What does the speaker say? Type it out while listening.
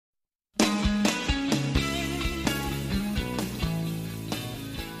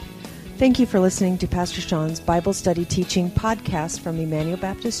Thank you for listening to Pastor Sean's Bible Study Teaching podcast from Emmanuel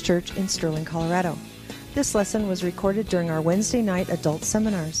Baptist Church in Sterling, Colorado. This lesson was recorded during our Wednesday night adult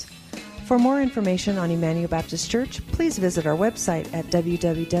seminars. For more information on Emmanuel Baptist Church, please visit our website at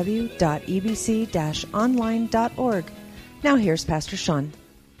www.ebc-online.org. Now here's Pastor Sean.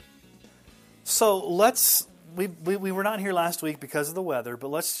 So we were not here last week because of the weather, but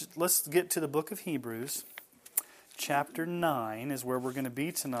let's get to the book of Hebrews. Chapter 9 is where we're going to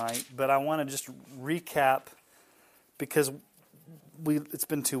be tonight, but I want to just recap because it's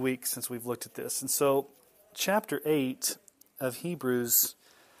been 2 weeks since we've looked at this. And so chapter 8 of Hebrews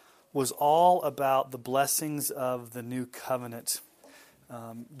was all about the blessings of the new covenant.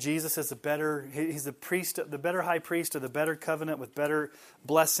 Jesus is he's the priest, the better high priest of the better covenant with better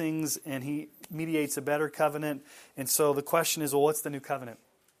blessings, and he mediates a better covenant. And so the question is, well, what's the new covenant?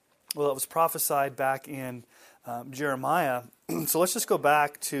 Well, it was prophesied back in Jeremiah. So let's just go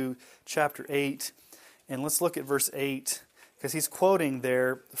back to chapter 8 and let's look at verse 8 because he's quoting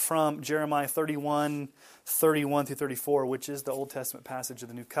there from Jeremiah 31 through 34, which is the Old Testament passage of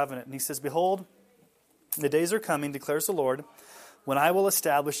the New Covenant. And he says, "Behold, the days are coming, declares the Lord, when I will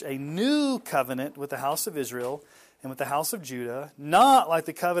establish a new covenant with the house of Israel and with the house of Judah, not like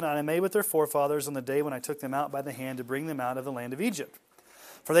the covenant I made with their forefathers on the day when I took them out by the hand to bring them out of the land of Egypt.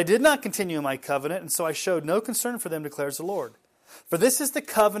 For they did not continue in my covenant, and so I showed no concern for them, declares the Lord. For this is the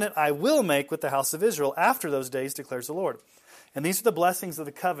covenant I will make with the house of Israel after those days, declares the Lord." And these are the blessings of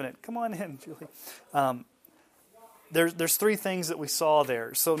the covenant. Come on in, Julie. There's three things that we saw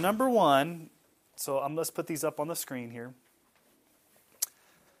there. So number one, let's put these up on the screen here.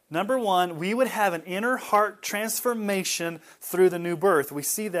 Number one, we would have an inner heart transformation through the new birth. We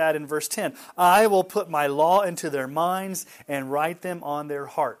see that in verse 10. "I will put my law into their minds and write them on their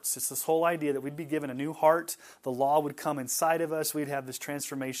hearts." It's this whole idea that we'd be given a new heart. The law would come inside of us. We'd have this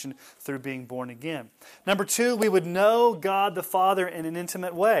transformation through being born again. Number two, we would know God the Father in an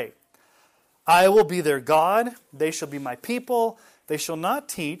intimate way. "I will be their God. They shall be my people. They shall not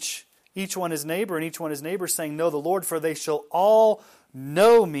teach each one his neighbor and each one his neighbor, saying, 'Know the Lord,' for they shall all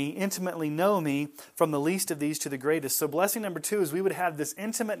know me, intimately know me, from the least of these to the greatest." So blessing number two is we would have this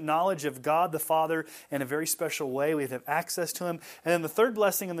intimate knowledge of God the Father in a very special way. We'd have access to Him. And then the third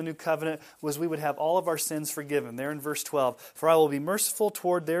blessing in the new covenant was we would have all of our sins forgiven. There in verse 12, "For I will be merciful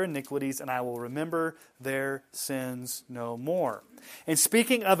toward their iniquities, and I will remember their sins no more." And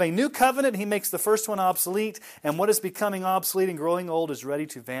speaking of a new covenant, he makes the first one obsolete, and what is becoming obsolete and growing old is ready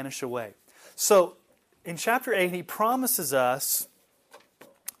to vanish away. So in chapter 8, he promises us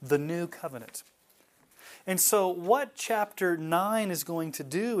the new covenant. And so what chapter 9 is going to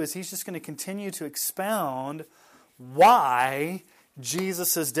do is he's just going to continue to expound why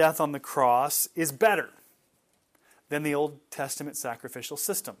Jesus' death on the cross is better than the Old Testament sacrificial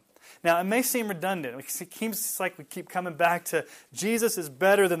system. Now, it may seem redundant. It seems like we keep coming back to Jesus is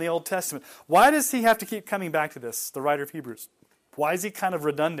better than the Old Testament. Why does he have to keep coming back to this, the writer of Hebrews? Why is he kind of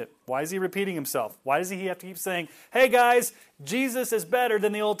redundant? Why is he repeating himself? Why does he have to keep saying, "Hey guys, Jesus is better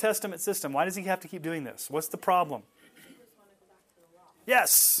than the Old Testament system"? Why does he have to keep doing this? What's the problem?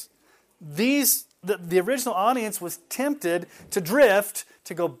 Yes. The original audience was tempted to drift,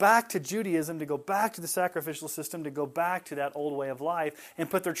 to go back to Judaism, to go back to the sacrificial system, to go back to that old way of life, and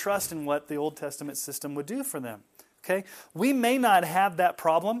put their trust in what the Old Testament system would do for them. Okay? We may not have that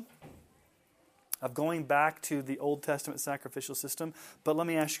problem of going back to the Old Testament sacrificial system. But let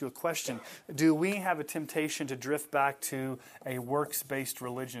me ask you a question. Do we have a temptation to drift back to a works-based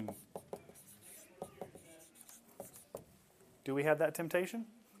religion? Do we have that temptation?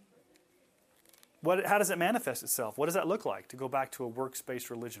 How does it manifest itself? What does that look like to go back to a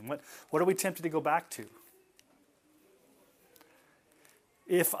works-based religion? What are we tempted to go back to?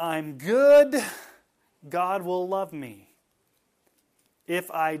 If I'm good, God will love me.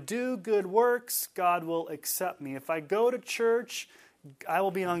 If I do good works, God will accept me. If I go to church, I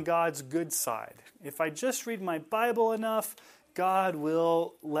will be on God's good side. If I just read my Bible enough, God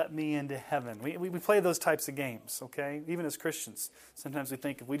will let me into heaven. We play those types of games, okay? Even as Christians. Sometimes we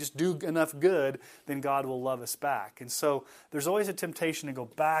think if we just do enough good, then God will love us back. And so there's always a temptation to go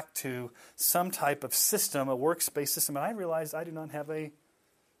back to some type of system, a works-based system. And I realized I do not have a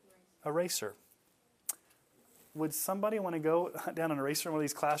eraser. Would somebody want to go down an eraser in one of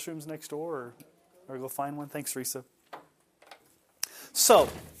these classrooms next door or go find one? Thanks, Risa. So,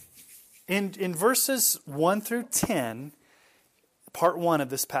 in verses 1 through 10, part 1 of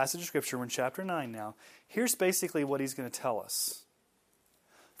this passage of Scripture, we're in chapter 9 now, here's basically what he's going to tell us.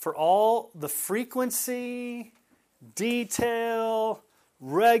 For all the frequency, detail,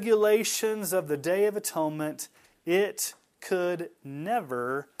 regulations of the Day of Atonement, it could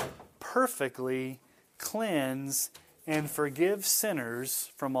never perfectly cleanse and forgive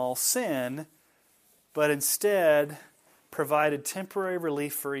sinners from all sin, but instead provided temporary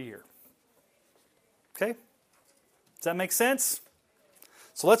relief for a year. Okay? Does that make sense?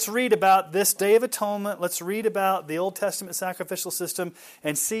 So let's read about this Day of Atonement. Let's read about the Old Testament sacrificial system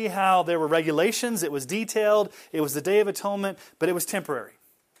and see how there were regulations. It was detailed. It was the Day of Atonement, but it was temporary.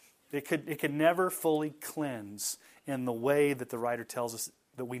 It could never fully cleanse in the way that the writer tells us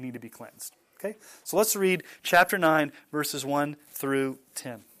that we need to be cleansed. Okay? So let's read chapter 9, verses 1 through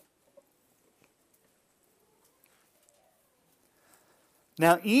 10.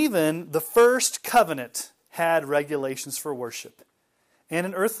 Now, even the first covenant had regulations for worship and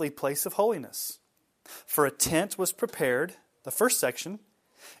an earthly place of holiness. For a tent was prepared, the first section,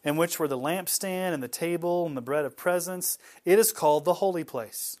 in which were the lampstand and the table and the bread of presence. It is called the holy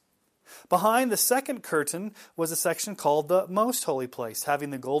place. Behind the second curtain was a section called the most holy place, having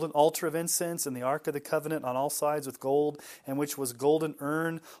the golden altar of incense and the ark of the covenant on all sides with gold, and which was golden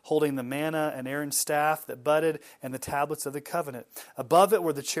urn holding the manna and Aaron's staff that budded and the tablets of the covenant. Above it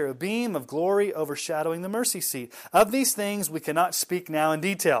were the cherubim of glory overshadowing the mercy seat. Of these things we cannot speak now in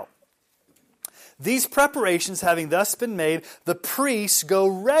detail. These preparations having thus been made, the priests go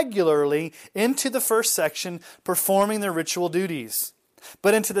regularly into the first section, performing their ritual duties.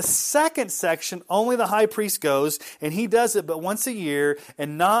 But into the second section, only the high priest goes, and he does it but once a year,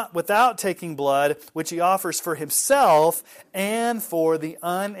 and not without taking blood, which he offers for himself and for the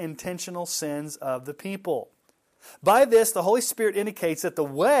unintentional sins of the people. By this, the Holy Spirit indicates that the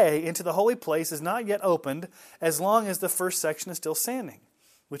way into the holy place is not yet opened as long as the first section is still standing,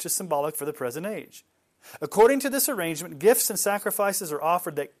 which is symbolic for the present age. According to this arrangement, gifts and sacrifices are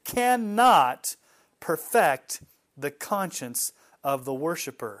offered that cannot perfect the conscience of the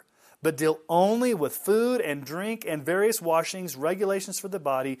worshiper, but deal only with food and drink and various washings, regulations for the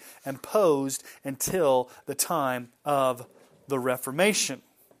body, imposed until the time of the Reformation.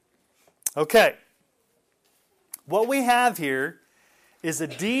 Okay. What we have here is a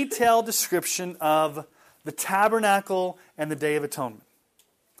detailed description of the tabernacle and the Day of Atonement.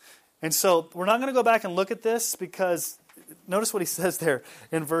 And so we're not going to go back and look at this because notice what he says there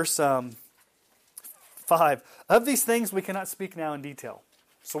in verse 5. Of these things we cannot speak now in detail.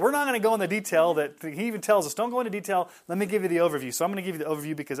 So we're not going to go into detail that he even tells us, don't go into detail, let me give you the overview. So I'm going to give you the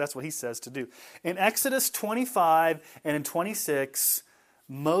overview because that's what he says to do. In Exodus 25 and in 26,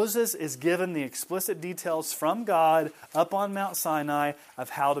 Moses is given the explicit details from God up on Mount Sinai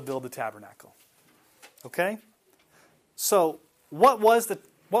of how to build the tabernacle. Okay? So what was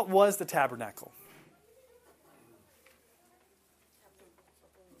the tabernacle?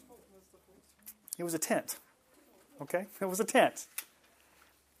 It was a tent. Okay? It was a tent.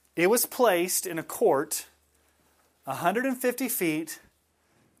 It was placed in a court 150 feet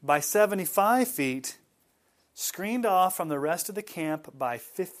by 75 feet, screened off from the rest of the camp by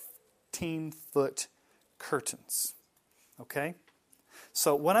 15-foot curtains. Okay?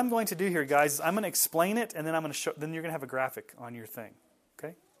 So what I'm going to do here, guys, is I'm going to explain it, and then I'm going to show. Then you're going to have a graphic on your thing.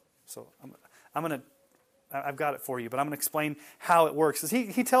 Okay? So I've got it for you, but I'm going to explain how it works.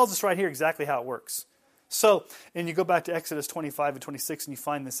 He tells us right here exactly how it works. So, and you go back to Exodus 25 and 26 and you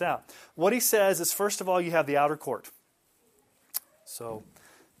find this out. What he says is, first of all, you have the outer court. So,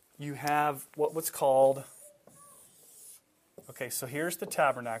 you have what's called, okay, so here's the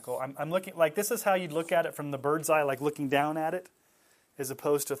tabernacle. I'm looking, like this is how you'd look at it from the bird's eye, like looking down at it, as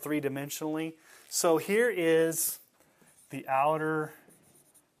opposed to three-dimensionally. So here is the outer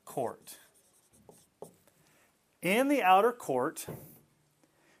court. In the outer court,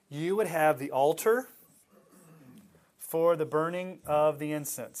 you would have the altar for the burning of the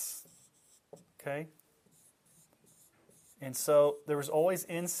incense. Okay? And so there was always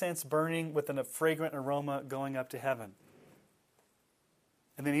incense burning with a fragrant aroma going up to heaven.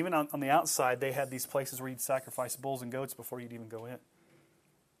 And then even on the outside, they had these places where you'd sacrifice bulls and goats before you'd even go in.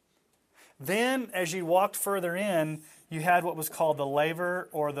 Then, as you walked further in, you had what was called the laver,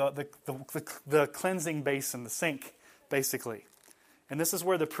 or the cleansing basin, the sink, basically. And this is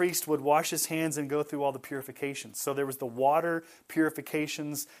where the priest would wash his hands and go through all the purifications. So there was the water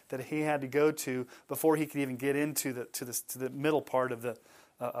purifications that he had to go to before he could even get into the middle part of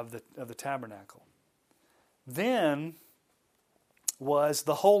the tabernacle. Then was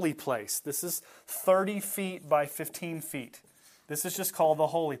the holy place. This is 30 feet by 15 feet. This is just called the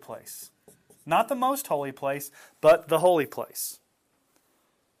holy place. Not the most holy place, but the holy place.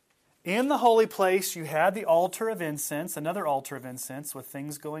 In the holy place, you had the altar of incense, another altar of incense with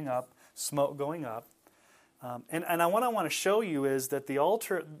things going up, smoke going up. And what I want to show you is that the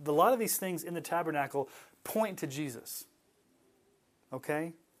altar, a lot of these things in the tabernacle point to Jesus.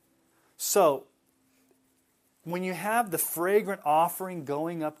 Okay? So, when you have the fragrant offering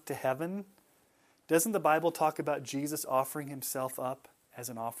going up to heaven, doesn't the Bible talk about Jesus offering himself up as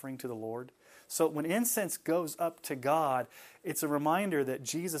an offering to the Lord? So when incense goes up to God, it's a reminder that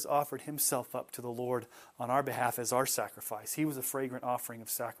Jesus offered himself up to the Lord on our behalf as our sacrifice. He was a fragrant offering of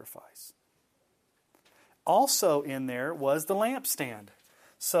sacrifice. Also in there was the lampstand.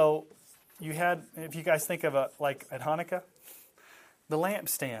 So you had, if you guys think of like at Hanukkah, the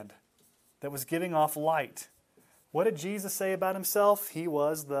lampstand that was giving off light. What did Jesus say about himself? He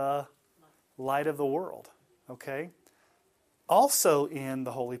was the light of the world. Okay? Also in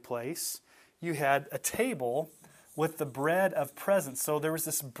the holy place, you had a table with the bread of presence. So there was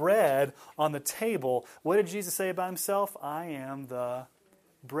this bread on the table. What did Jesus say about himself? I am the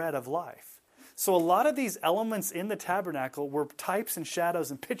bread of life. So a lot of these elements in the tabernacle were types and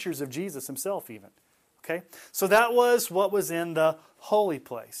shadows and pictures of Jesus himself even. Okay? So that was what was in the holy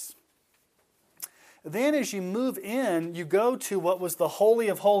place. Then as you move in, you go to what was the Holy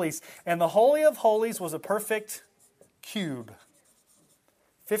of Holies. And the Holy of Holies was a perfect cube.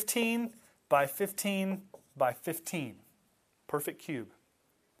 15 by 15 by 15. Perfect cube.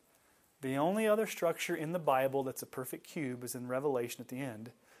 The only other structure in the Bible that's a perfect cube is in Revelation at the end,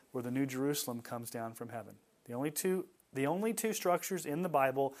 where the New Jerusalem comes down from heaven. The only two structures in the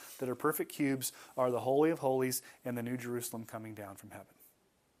Bible that are perfect cubes are the Holy of Holies and the New Jerusalem coming down from heaven.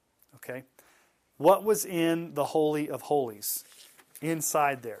 Okay? What was in the Holy of Holies?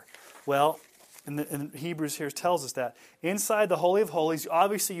 Inside there. Well, in Hebrews here tells us that. Inside the Holy of Holies,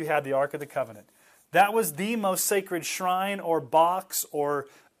 obviously you had the Ark of the Covenant. That was the most sacred shrine or box or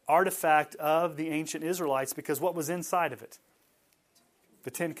artifact of the ancient Israelites, because what was inside of it?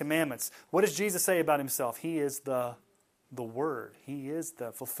 The Ten Commandments. What does Jesus say about himself? He is the Word. He is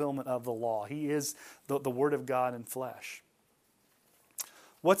the fulfillment of the law. He is the Word of God in flesh.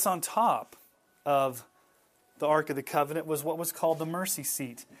 What's on top of the Ark of the Covenant was what was called the mercy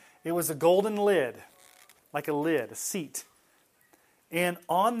seat. It was a golden lid, like a lid, a seat. And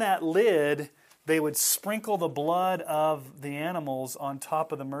on that lid, they would sprinkle the blood of the animals on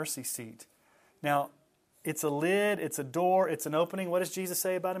top of the mercy seat. Now, it's a lid, it's a door, it's an opening. What does Jesus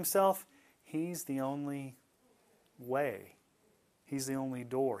say about himself? He's the only way. He's the only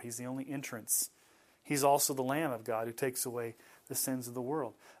door. He's the only entrance. He's also the Lamb of God who takes away the sins of the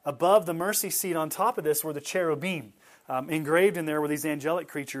world. Above the mercy seat on top of this were the cherubim. Engraved in there were these angelic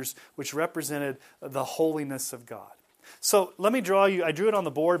creatures which represented the holiness of God. So let me draw you, I drew it on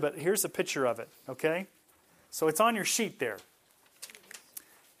the board, but here's a picture of it, okay? So it's on your sheet there.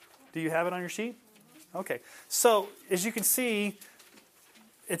 Do you have it on your sheet? Okay. So as you can see,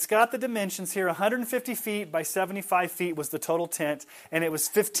 it's got the dimensions here. 150 feet by 75 feet was the total tent, and it was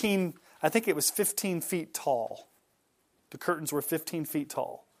 15 feet tall. The curtains were 15 feet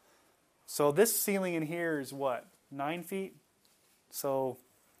tall. So this ceiling in here is what? 9 feet? So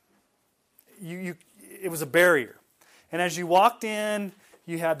it was a barrier. And as you walked in,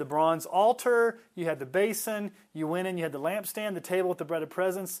 you had the bronze altar, you had the basin, you went in, you had the lampstand, the table with the bread of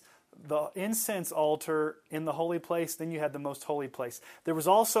presence, the incense altar in the holy place, then you had the most holy place. There was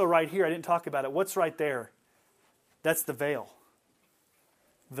also right here, I didn't talk about it, what's right there? That's the veil.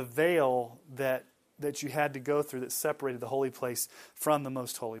 The veil that you had to go through that separated the holy place from the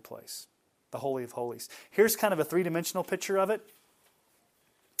most holy place, the Holy of Holies. Here's kind of a three-dimensional picture of it.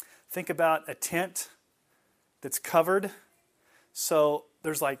 Think about a tent that's covered. So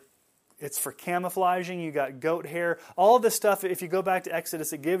there's it's for camouflaging. You got goat hair. All of this stuff, if you go back to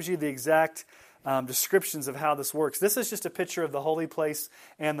Exodus, it gives you the exact descriptions of how this works. This is just a picture of the holy place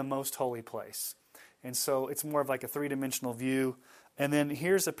and the most holy place. And so it's more of like a three-dimensional view. And then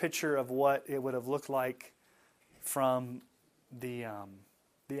here's a picture of what it would have looked like from the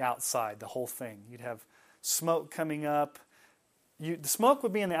outside, the whole thing. You'd have smoke coming up. The smoke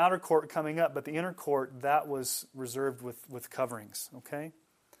would be in the outer court coming up, but the inner court, that was reserved with coverings. Okay?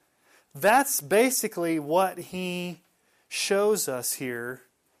 That's basically what he shows us here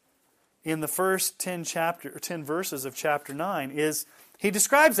in the first 10 verses of chapter 9. Is he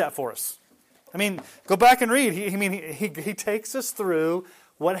describes that for us. I mean, go back and read. He takes us through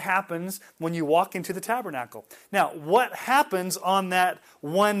what happens when you walk into the tabernacle. Now, what happens on that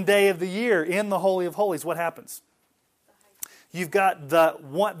one day of the year in the Holy of Holies? What happens? You've got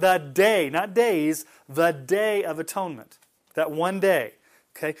the day, not days, the Day of Atonement. That one day.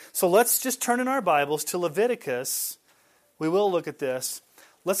 Okay, so let's just turn in our Bibles to Leviticus. We will look at this.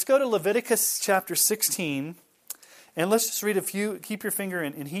 Let's go to Leviticus chapter 16, and let's just read a few. Keep your finger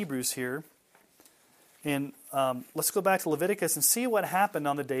in Hebrews here. And let's go back to Leviticus and see what happened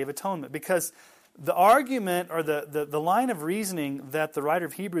on the Day of Atonement. Because the argument or the line of reasoning that the writer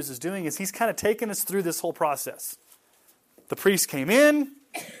of Hebrews is doing is he's kind of taking us through this whole process. The priest came in,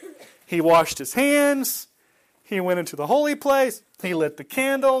 he washed his hands, he went into the holy place, he lit the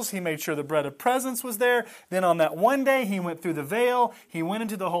candles, he made sure the bread of presence was there. Then on that one day, he went through the veil, he went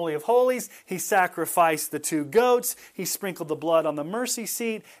into the Holy of Holies, he sacrificed the 2 goats, he sprinkled the blood on the mercy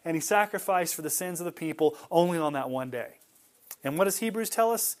seat, and he sacrificed for the sins of the people only on that one day. And what does Hebrews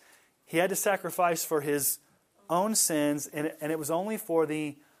tell us? He had to sacrifice for his own sins, and it was only for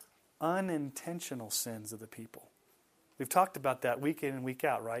the unintentional sins of the people. We've talked about that week in and week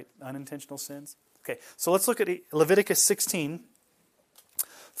out, right? Unintentional sins. Okay, so let's look at Leviticus 16,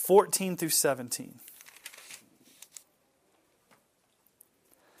 14 through 17.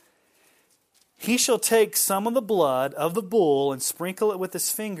 He shall take some of the blood of the bull and sprinkle it with his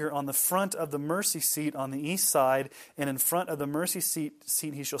finger on the front of the mercy seat on the east side, and in front of the mercy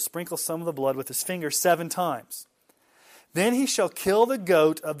seat he shall sprinkle some of the blood with his finger 7 times. Then he shall kill the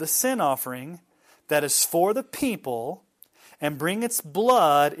goat of the sin offering that is for the people, and bring its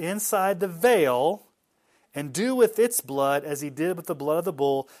blood inside the veil, and do with its blood as he did with the blood of the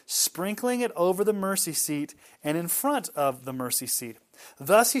bull, sprinkling it over the mercy seat and in front of the mercy seat.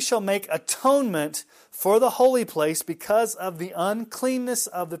 Thus he shall make atonement for the holy place because of the uncleanness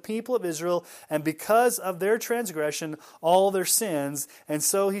of the people of Israel and because of their transgression, all their sins. And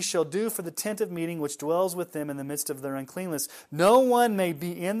so he shall do for the tent of meeting which dwells with them in the midst of their uncleanness. No one may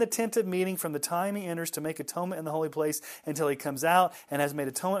be in the tent of meeting from the time he enters to make atonement in the holy place until he comes out and has made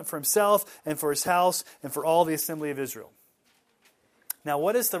atonement for himself and for his house and for all the assembly of Israel. Now,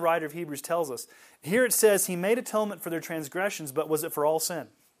 what does the writer of Hebrews tells us? Here it says he made atonement for their transgressions, but was it for all sin?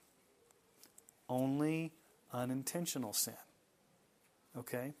 Only unintentional sin.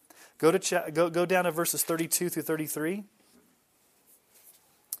 Okay? Go down to verses 32 through 33.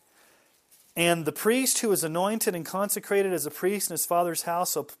 And the priest who is anointed and consecrated as a priest in his father's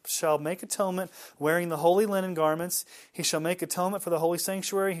house shall make atonement, wearing the holy linen garments. He shall make atonement for the holy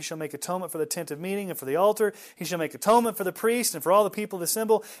sanctuary. He shall make atonement for the tent of meeting and for the altar. He shall make atonement for the priest and for all the people of the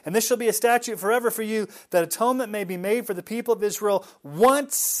assembly. And this shall be a statute forever for you, that atonement may be made for the people of Israel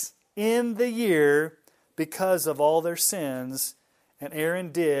once in the year because of all their sins. And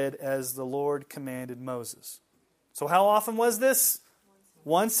Aaron did as the Lord commanded Moses. So how often was this?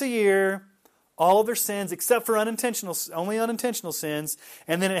 Once a year. All of their sins, except for only unintentional sins,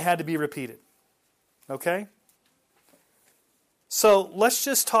 and then it had to be repeated. Okay? So let's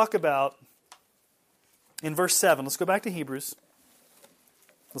just talk about, in verse 7, let's go back to Hebrews.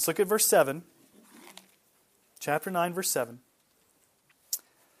 Let's look at verse 7. Chapter 9, verse 7.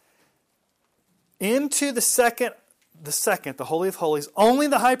 Into the second, the Holy of Holies, only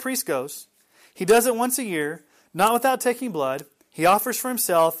the high priest goes. He does it once a year, not without taking blood. He offers for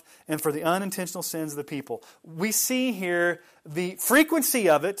himself and for the unintentional sins of the people. We see here the frequency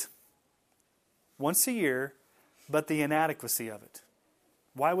of it, once a year, but the inadequacy of it.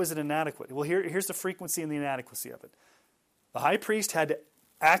 Why was it inadequate? Well, here's the frequency and the inadequacy of it. The high priest had to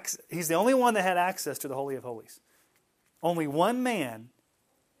he's the only one that had access to the Holy of Holies. Only one man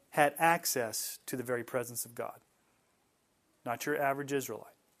had access to the very presence of God. Not your average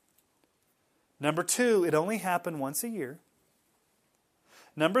Israelite. Number 2, it only happened once a year.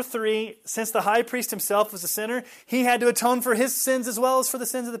 Number 3, since the high priest himself was a sinner, he had to atone for his sins as well as for the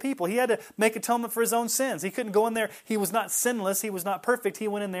sins of the people. He had to make atonement for his own sins. He couldn't go in there. He was not sinless. He was not perfect. He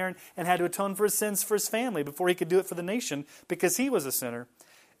went in there and had to atone for his sins for his family before he could do it for the nation because he was a sinner.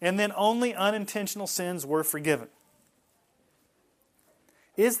 And then only unintentional sins were forgiven.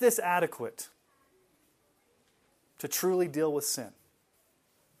 Is this adequate to truly deal with sin?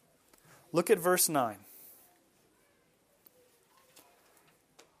 Look at verse 9.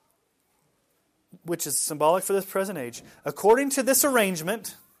 Which is symbolic for this present age. According to this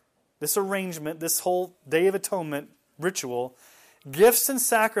arrangement, this whole Day of Atonement ritual, gifts and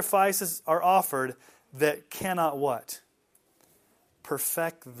sacrifices are offered that cannot what?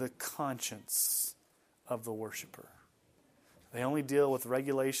 Perfect the conscience of the worshiper. They only deal with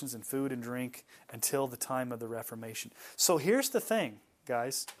regulations and food and drink until the time of the Reformation. So here's the thing,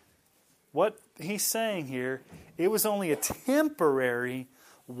 guys. What he's saying here, it was only a temporary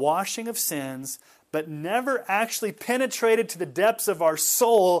washing of sins, but never actually penetrated to the depths of our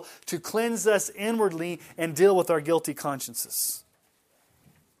soul to cleanse us inwardly and deal with our guilty consciences.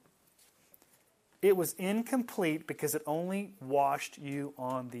 It was incomplete because it only washed you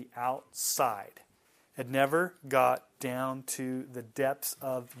on the outside. It never got down to the depths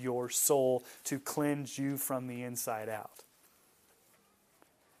of your soul to cleanse you from the inside out.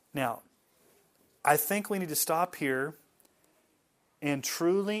 Now, I think we need to stop here and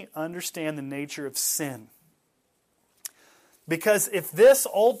truly understand the nature of sin. Because if this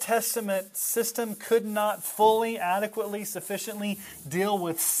Old Testament system could not fully, adequately, sufficiently deal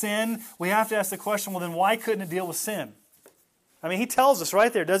with sin, we have to ask the question, well then why couldn't it deal with sin? I mean, he tells us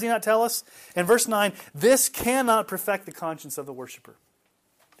right there, does he not tell us? In verse 9, this cannot perfect the conscience of the worshiper.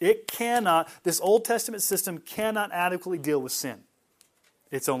 It cannot, this Old Testament system cannot adequately deal with sin.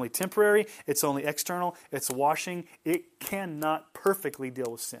 It's only temporary, it's only external, it's washing. It cannot perfectly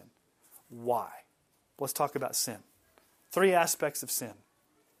deal with sin. Why? Let's talk about sin. 3 aspects of sin.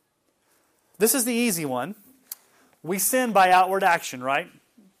 This is the easy one. We sin by outward action, right?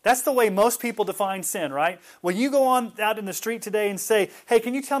 That's the way most people define sin, right? When you go on out in the street today and say, hey,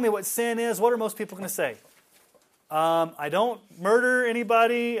 can you tell me what sin is? What are most people going to say? I don't murder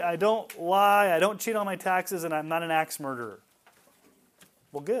anybody, I don't lie, I don't cheat on my taxes, and I'm not an axe murderer.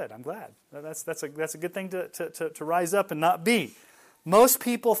 Well, good, I'm glad. That's a good thing to rise up and not be. Most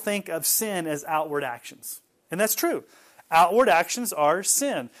people think of sin as outward actions. And that's true. Outward actions are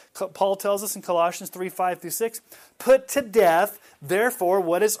sin. Paul tells us in Colossians 3:5-6, put to death, therefore,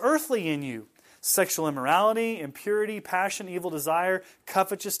 what is earthly in you. Sexual immorality, impurity, passion, evil desire,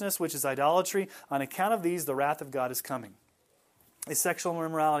 covetousness, which is idolatry. On account of these, the wrath of God is coming. Is sexual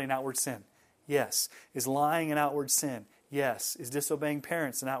immorality an outward sin? Yes. Is lying an outward sin? Yes. Is disobeying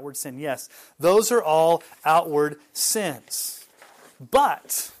parents an outward sin? Yes. Those are all outward sins.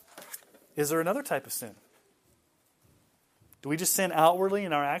 But, is there another type of sin? Do we just sin outwardly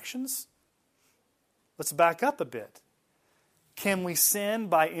in our actions? Let's back up a bit. Can we sin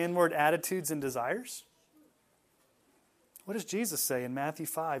by inward attitudes and desires? What does Jesus say in Matthew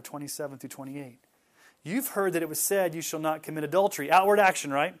 5:27-28? You've heard that it was said, you shall not commit adultery. Outward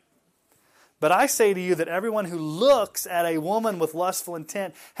action, right? But I say to you that everyone who looks at a woman with lustful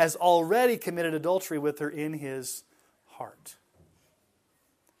intent has already committed adultery with her in his heart.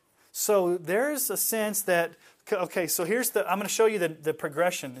 So there's a sense that, okay, so here's I'm going to show you the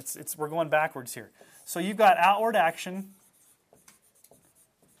progression. We're going backwards here. So you've got outward action.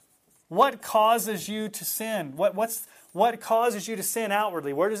 What causes you to sin? What causes you to sin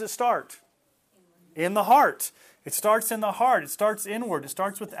outwardly? Where does it start? In the heart. It starts in the heart. It starts inward. It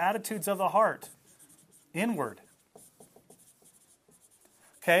starts with attitudes of the heart. Inward.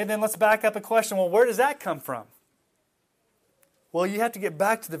 Okay, then let's back up a question. Well, where does that come from? Well, you have to get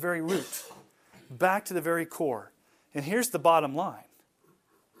back to the very root. Back to the very core. And here's the bottom line.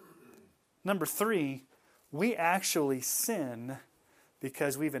 Number 3, we actually sin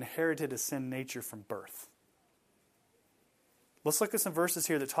because we've inherited a sin nature from birth. Let's look at some verses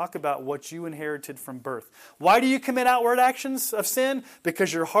here that talk about what you inherited from birth. Why do you commit outward actions of sin?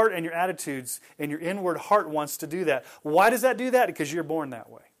 Because your heart and your attitudes and your inward heart wants to do that. Why does that do that? Because you're born that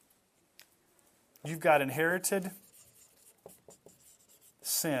way. You've got inherited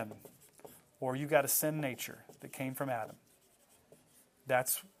sin, or you've got a sin nature that came from Adam.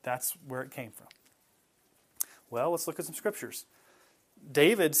 That's where it came from. Well, let's look at some scriptures.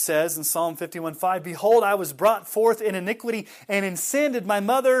 David says in Psalm 51:5, behold, I was brought forth in iniquity, and in sin did my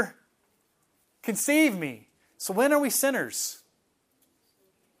mother conceive me. So when are we sinners?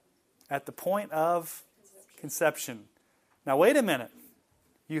 At the point of conception. Now wait a minute.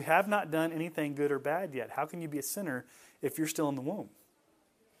 You have not done anything good or bad yet. How can you be a sinner if you're still in the womb?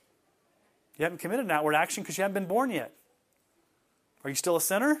 You haven't committed an outward action because you haven't been born yet. Are you still a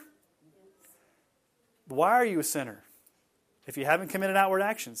sinner? Why are you a sinner if you haven't committed outward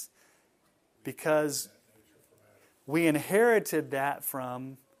actions? Because we inherited that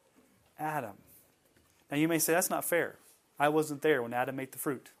from Adam. Now you may say, that's not fair. I wasn't there when Adam ate the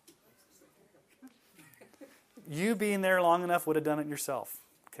fruit. You being there long enough would have done it yourself.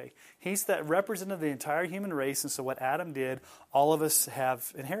 Okay, he's that representative of the entire human race, and so what Adam did, all of us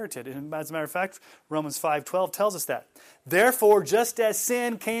have inherited. And as a matter of fact, Romans 5:12 tells us that. Therefore, just as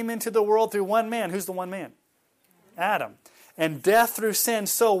sin came into the world through one man, who's the one man? Adam. And death through sin,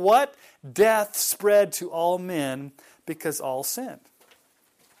 so what? Death spread to all men because all sinned.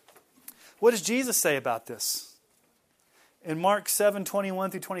 What does Jesus say about this? In Mark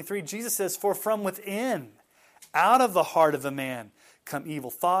 7:21-23, Jesus says, for from within, out of the heart of a man, come evil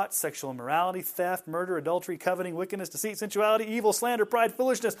thoughts, sexual immorality, theft, murder, adultery, coveting, wickedness, deceit, sensuality, evil, slander, pride,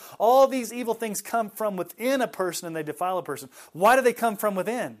 foolishness. All these evil things come from within a person and they defile a person. Why do they come from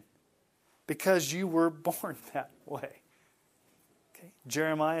within? Because you were born that way. Okay.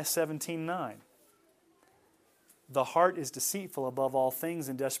 Jeremiah 17:9. The heart is deceitful above all things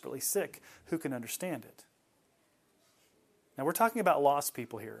and desperately sick. Who can understand it? Now we're talking about lost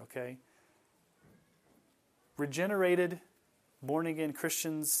people here, okay? Regenerated, born-again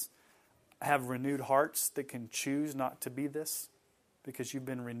Christians have renewed hearts that can choose not to be this. because you've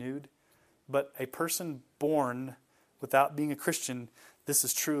been renewed. But a person born without being a Christian, this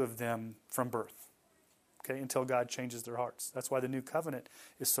is true of them from birth. Okay, until God changes their hearts. That's why the new covenant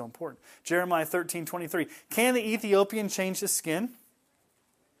is so important. Jeremiah 13:23. Can the Ethiopian change his skin?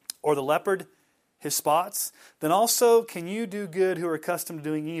 Or the leopard his spots? Then also can you do good who are accustomed to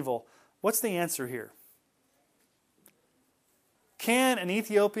doing evil? What's the answer here? Can an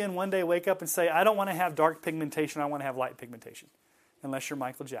Ethiopian one day wake up and say, I don't want to have dark pigmentation, I want to have light pigmentation? Unless you're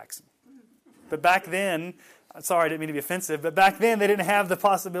Michael Jackson. But back then, sorry, I didn't mean to be offensive, but back then they didn't have the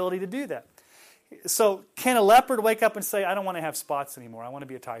possibility to do that. So can a leopard wake up and say, I don't want to have spots anymore, I want to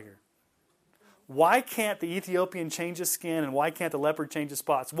be a tiger? Why can't the Ethiopian change his skin and why can't the leopard change his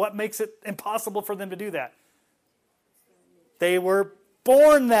spots? What makes it impossible for them to do that? They were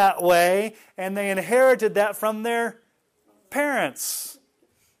born that way and they inherited that from their parents.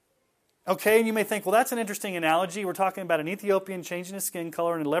 Okay, and you may think, well, that's an interesting analogy. We're talking about an Ethiopian changing his skin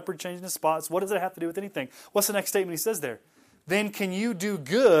color and a leopard changing his spots. What does it have to do with anything? What's the next statement he says there? Then can you do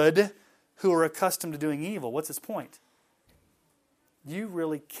good who are accustomed to doing evil? What's his point? You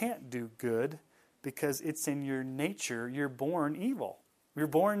really can't do good because it's in your nature. You're born evil. You're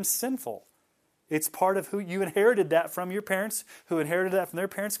born sinful. It's part of who you inherited that from your parents, who inherited that from their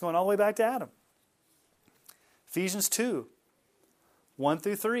parents, going all the way back to Adam. Ephesians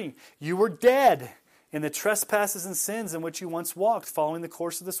 2:1-3. You were dead in the trespasses and sins in which you once walked, following the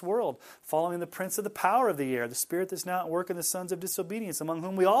course of this world, following the prince of the power of the air, the spirit that's now at work in the sons of disobedience, among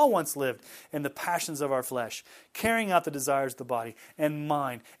whom we all once lived in the passions of our flesh, carrying out the desires of the body and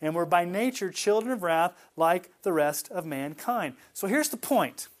mind, and were by nature children of wrath like the rest of mankind. So here's the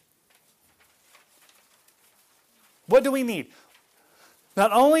point. What do we need?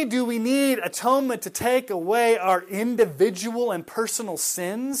 Not only do we need atonement to take away our individual and personal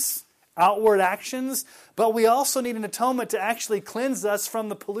sins, outward actions, but we also need an atonement to actually cleanse us from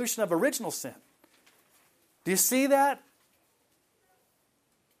the pollution of original sin. Do you see that?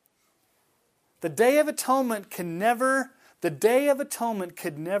 The Day of Atonement could never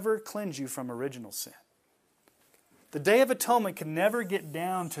cleanse you from original sin. The Day of Atonement can never get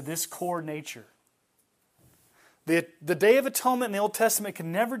down to this core nature. The Day of Atonement in the Old Testament can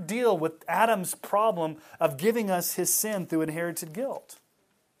never deal with Adam's problem of giving us his sin through inherited guilt.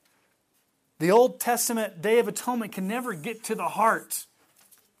 The Old Testament Day of Atonement can never get to the heart.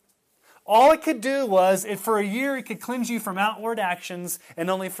 All it could do was, for a year, it could cleanse you from outward actions, and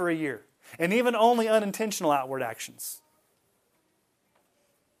only for a year. And even only unintentional outward actions.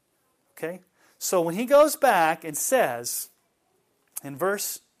 Okay? So when he goes back and says, in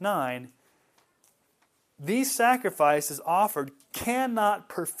verse 9, these sacrifices offered cannot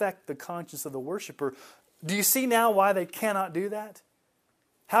perfect the conscience of the worshiper. Do you see now why they cannot do that?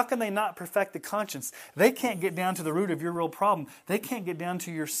 How can they not perfect the conscience? They can't get down to the root of your real problem. They can't get down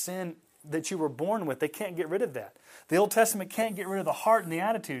to your sin that you were born with. They can't get rid of that. The Old Testament can't get rid of the heart and the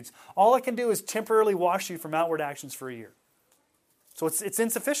attitudes. All it can do is temporarily wash you from outward actions for a year. So it's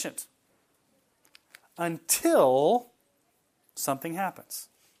insufficient. Until something happens.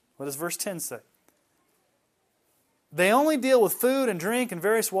 What does verse 10 say? They only deal with food and drink and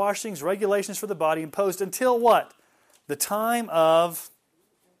various washings, regulations for the body imposed until what? The time of...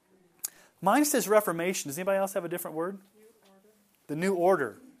 Mine says Reformation. Does anybody else have a different word? The New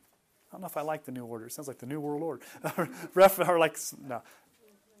Order. I don't know if I like the New Order. It sounds like the New World Order.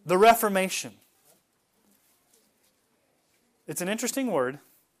 The Reformation. It's an interesting word.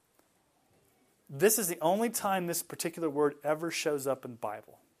 This is the only time this particular word ever shows up in the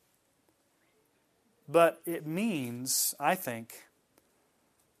Bible. But it means, I think,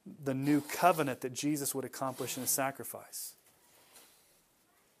 the new covenant that Jesus would accomplish in his sacrifice.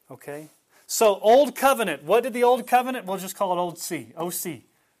 Okay? So, Old Covenant. What did the Old Covenant? We'll just call it Old C. OC.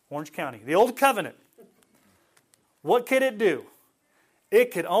 Orange County. The Old Covenant. What could it do?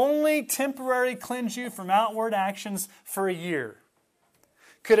 It could only temporarily cleanse you from outward actions for a year.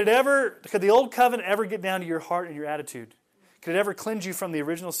 Could the Old Covenant ever get down to your heart and your attitude? Could it ever cleanse you from the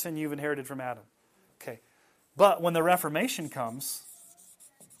original sin you've inherited from Adam? Okay. But when the Reformation comes,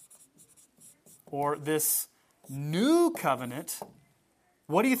 or this new covenant,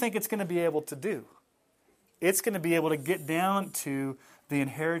 what do you think it's going to be able to do? It's going to be able to get down to the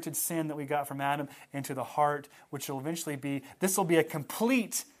inherited sin that we got from Adam and to the heart, which will eventually be, this will be a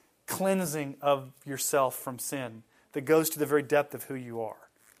complete cleansing of yourself from sin that goes to the very depth of who you are.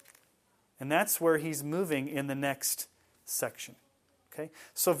 And that's where he's moving in the next section. Okay?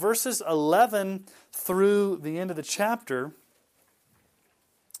 So verses 11 through the end of the chapter,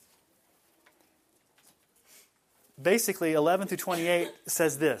 basically 11 through 28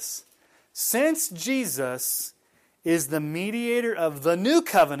 says this: since Jesus is the mediator of the new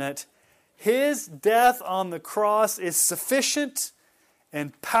covenant, His death on the cross is sufficient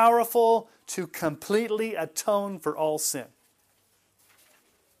and powerful to completely atone for all sin.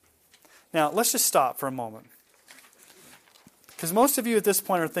 Now, let's just stop for a moment. Because most of you at this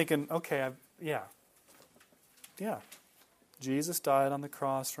point are thinking, okay, yeah. Jesus died on the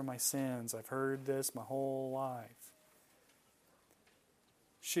cross for my sins. I've heard this my whole life.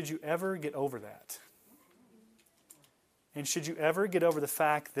 Should you ever get over that? And should you ever get over the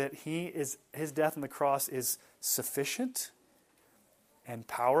fact that His death on the cross is sufficient and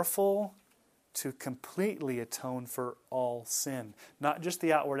powerful to completely atone for all sin? Not just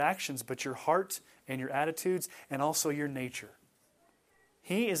the outward actions, but your heart and your attitudes and also your nature.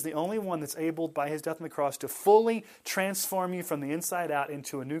 He is the only one that's able, by His death on the cross, to fully transform you from the inside out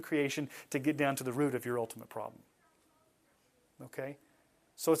into a new creation to get down to the root of your ultimate problem. Okay?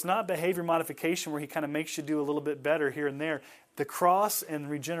 So it's not behavior modification where He kind of makes you do a little bit better here and there. The cross and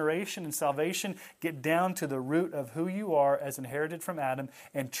regeneration and salvation get down to the root of who you are as inherited from Adam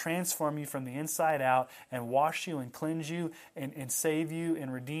and transform you from the inside out and wash you and cleanse you and save you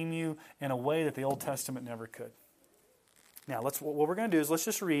and redeem you in a way that the Old Testament never could. Now, what we're going to do is let's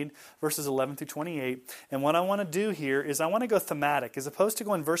just read verses 11 through 28. And what I want to do here is I want to go thematic. As opposed to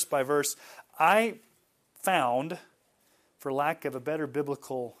going verse by verse, I found, for lack of a better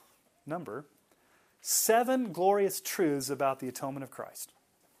biblical number, 7 glorious truths about the atonement of Christ.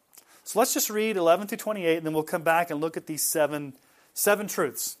 So let's just read 11 through 28, and then we'll come back and look at these seven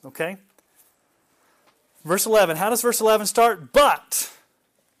truths, okay? Verse 11. How does verse 11 start? But.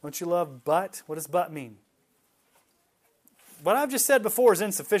 Don't you love but? What does but mean? What I've just said before is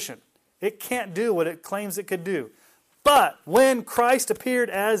insufficient. It can't do what it claims it could do. But when Christ appeared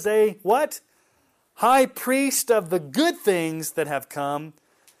as a what? High priest of the good things that have come,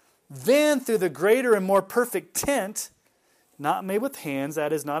 then through the greater and more perfect tent, not made with hands,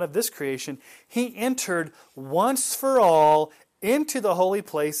 that is not of this creation, He entered once for all into the holy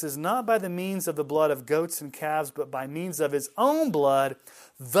places, not by the means of the blood of goats and calves, but by means of His own blood,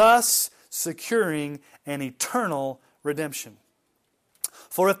 thus securing an eternal redemption.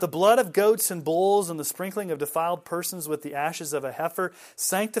 For if the blood of goats and bulls and the sprinkling of defiled persons with the ashes of a heifer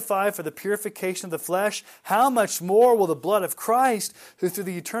sanctify for the purification of the flesh, how much more will the blood of Christ, who through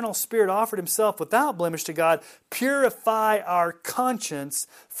the eternal Spirit offered Himself without blemish to God, purify our conscience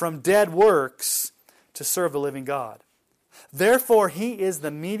from dead works to serve the living God? Therefore He is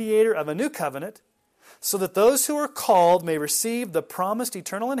the mediator of a new covenant, so that those who are called may receive the promised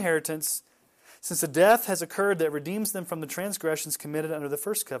eternal inheritance, since a death has occurred that redeems them from the transgressions committed under the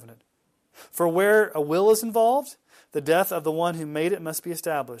first covenant. For where a will is involved, the death of the one who made it must be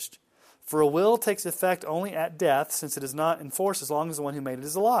established. For a will takes effect only at death, since it is not in force as long as the one who made it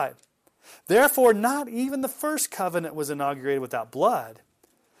is alive. Therefore, not even the first covenant was inaugurated without blood.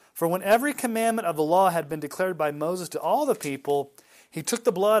 For when every commandment of the law had been declared by Moses to all the people, he took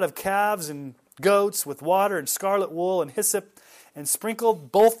the blood of calves and goats with water and scarlet wool and hyssop, and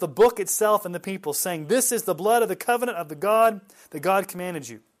sprinkled both the book itself and the people, saying, "This is the blood of the covenant of the God that God commanded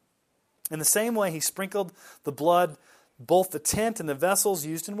you." In the same way, He sprinkled the blood, both the tent and the vessels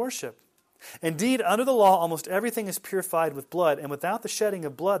used in worship. Indeed, under the law, almost everything is purified with blood, and without the shedding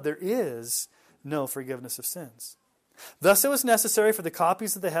of blood, there is no forgiveness of sins. Thus it was necessary for the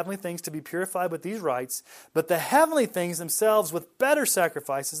copies of the heavenly things to be purified with these rites, but the heavenly things themselves with better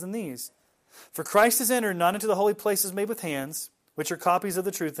sacrifices than these. For Christ has entered not into the holy places made with hands, which are copies of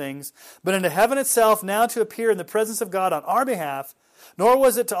the true things, but into heaven itself, now to appear in the presence of God on our behalf. Nor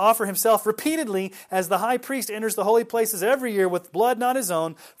was it to offer Himself repeatedly, as the high priest enters the holy places every year with blood not his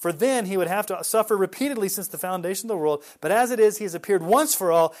own, for then he would have to suffer repeatedly since the foundation of the world. But as it is, He has appeared once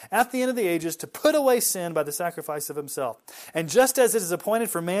for all at the end of the ages to put away sin by the sacrifice of Himself. And just as it is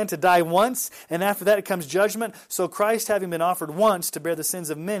appointed for man to die once, and after that it comes judgment, so Christ, having been offered once to bear the sins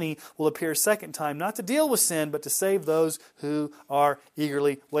of many, will appear a second time, not to deal with sin, but to save those who are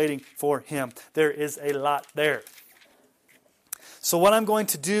eagerly waiting for Him. There is a lot there. So what I'm going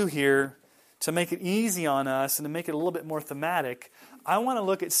to do here, to make it easy on us and to make it a little bit more thematic, I want to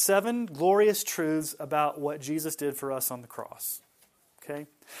look at 7 glorious truths about what Jesus did for us on the cross. Okay?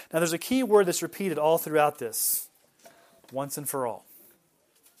 Now there's a key word that's repeated all throughout this. Once and for all.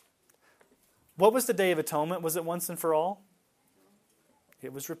 What was the Day of Atonement? Was it once and for all?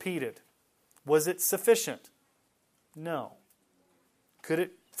 It was repeated. Was it sufficient? No. Could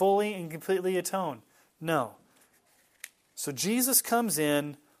it fully and completely atone? No. So Jesus comes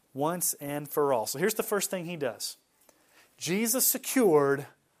in once and for all. So here's the first thing He does. Jesus secured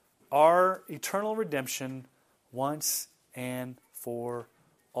our eternal redemption once and for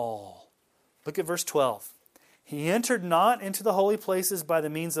all. Look at verse 12. He entered not into the holy places by the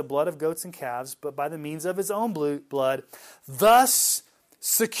means of blood of goats and calves, but by the means of his own blood, thus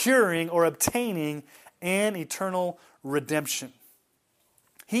securing or obtaining an eternal redemption.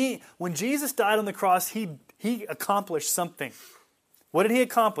 When Jesus died on the cross, he accomplished something. What did he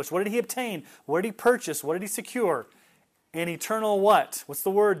accomplish? What did he obtain? What did he purchase? What did he secure? An eternal what? What's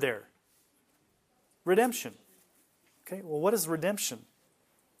the word there? Redemption. Okay, well, what is redemption?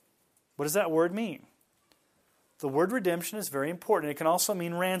 What does that word mean? The word redemption is very important. It can also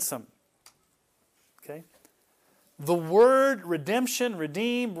mean ransom. Okay? The word redemption,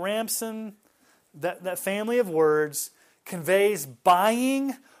 redeem, ransom, that family of words conveys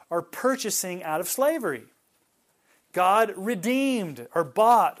buying or purchasing out of slavery. God redeemed or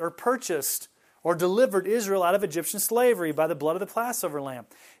bought or purchased or delivered Israel out of Egyptian slavery by the blood of the Passover lamb.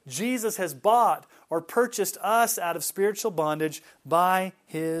 Jesus has bought or purchased us out of spiritual bondage by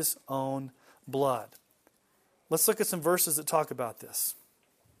his own blood. Let's look at some verses that talk about this.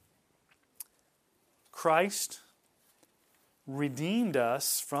 Christ redeemed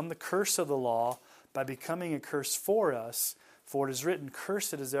us from the curse of the law by becoming a curse for us, for it is written,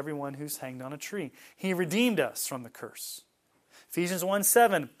 "Cursed is everyone who's hanged on a tree." He redeemed us from the curse. Ephesians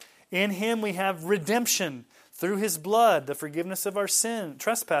 1:7, in him we have redemption through his blood, the forgiveness of our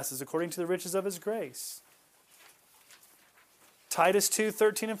trespasses according to the riches of his grace. Titus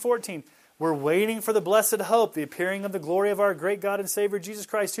 2:13 and 14, we're waiting for the blessed hope, the appearing of the glory of our great God and Savior Jesus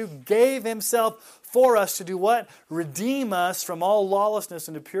Christ, who gave himself for us to do what? Redeem us from all lawlessness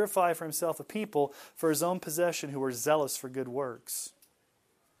and to purify for himself a people for his own possession who are zealous for good works.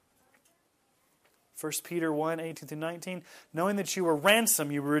 1 Peter 1:18-19, knowing that you were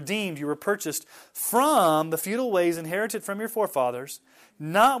ransomed, you were redeemed, you were purchased from the feudal ways inherited from your forefathers,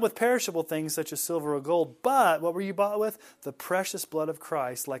 not with perishable things such as silver or gold, but what were you bought with? The precious blood of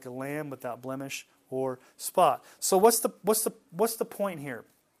Christ, like a lamb without blemish or spot. So what's the point here?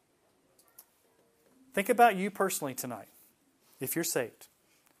 Think about you personally tonight, if you're saved.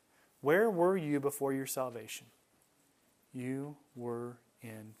 Where were you before your salvation? You were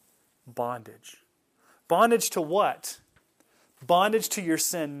in bondage. Bondage to what? Bondage to your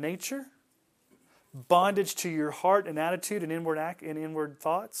sin nature, bondage to your heart and attitude and inward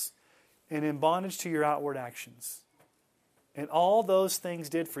thoughts, and in bondage to your outward actions. And all those things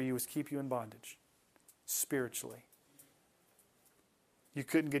did for you was keep you in bondage, spiritually. You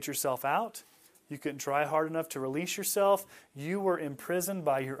couldn't get yourself out. You couldn't try hard enough to release yourself. You were imprisoned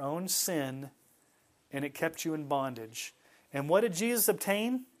by your own sin, and it kept you in bondage. And what did Jesus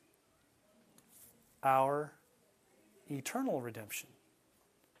obtain? Our eternal redemption.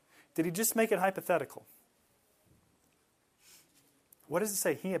 Did he just make it hypothetical? What does it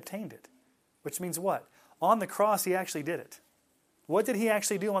say? He obtained it. Which means what? On the cross, he actually did it. What did he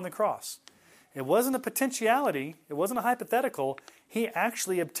actually do on the cross? It wasn't a potentiality. It wasn't a hypothetical. He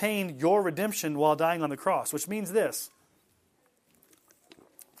actually obtained your redemption while dying on the cross, which means this.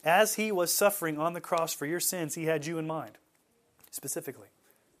 As he was suffering on the cross for your sins, he had you in mind, specifically.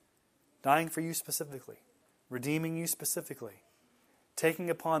 Dying for you specifically. Redeeming you specifically. Taking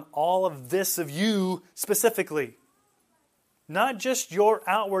upon all of this of you specifically. Not just your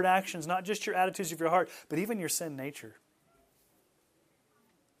outward actions, not just your attitudes of your heart, but even your sin nature.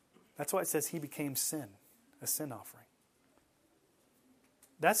 That's why it says he became sin, a sin offering.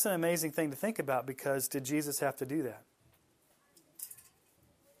 That's an amazing thing to think about, because did Jesus have to do that?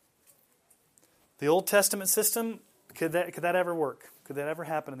 The Old Testament system, could that ever work? Could that ever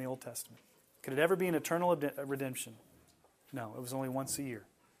happen in the Old Testament? Could it ever be an eternal redemption? No, it was only once a year.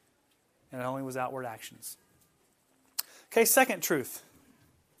 And it only was outward actions. Okay, second truth.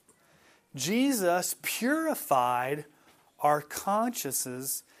 Jesus purified our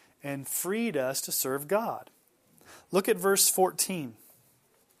consciences and freed us to serve God. Look at verse 14.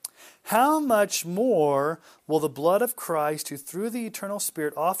 How much more will the blood of Christ, who through the eternal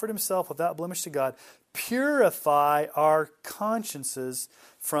Spirit offered himself without blemish to God, purify our consciences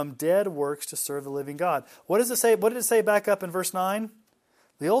from dead works to serve the living God? What does it say? What did it say back up in verse 9?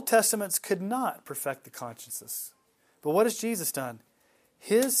 The Old Testaments could not perfect the consciences. But what has Jesus done?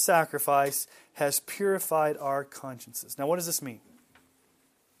 His sacrifice has purified our consciences. Now, what does this mean?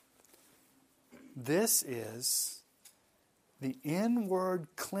 This is the inward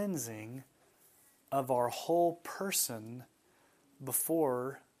cleansing of our whole person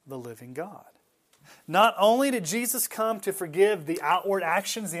before the living God. Not only did Jesus come to forgive the outward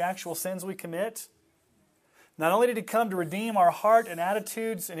actions, the actual sins we commit, not only did he come to redeem our heart and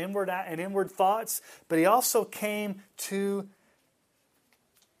attitudes and inward thoughts, but he also came to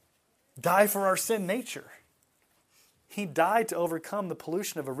die for our sin nature. He died to overcome the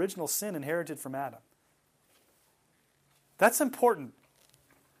pollution of original sin inherited from Adam. That's important.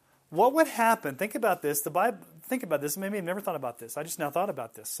 What would happen? Think about this. The Bible. Think about this. Maybe I've never thought about this. I just now thought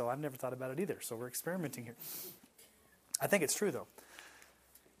about this, so I've never thought about it either. So we're experimenting here. I think it's true, though.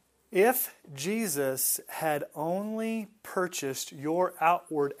 If Jesus had only purchased your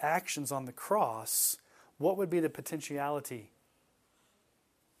outward actions on the cross, what would be the potentiality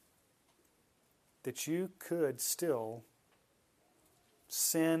that you could still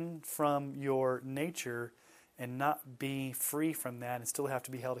sin from your nature and not be free from that and still have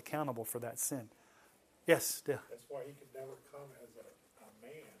to be held accountable for that sin? Yes, Dale. That's why he could never come as a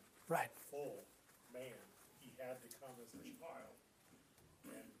man, Right. full man. He had to come as a child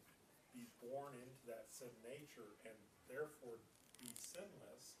and be born into that sin nature and therefore be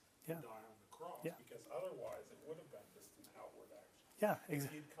sinless and die on the cross. Yeah. Because otherwise it would have been just an outward action. Yeah, If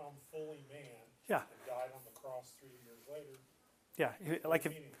exactly. he'd come fully man Yeah. and died on the cross 3 years later, Yeah, like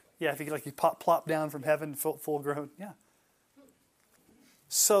if meaningful. you plop down from heaven full grown. Yeah.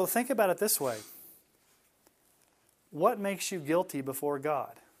 So think about it this way. What makes you guilty before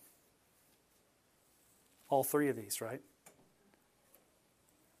God? All three of these, right?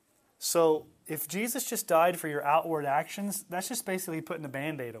 So if Jesus just died for your outward actions, that's just basically putting a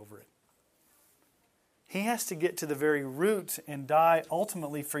Band-Aid over it. He has to get to the very root and die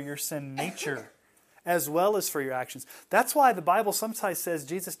ultimately for your sin nature as well as for your actions. That's why the Bible sometimes says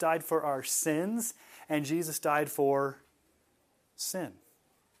Jesus died for our sins and Jesus died for sin.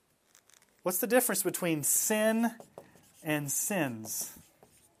 What's the difference between sin and sins?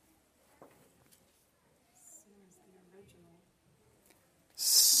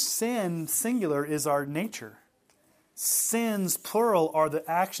 Sin, singular, is our nature. Sins, plural, are the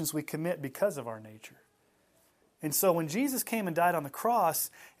actions we commit because of our nature. And so when Jesus came and died on the cross,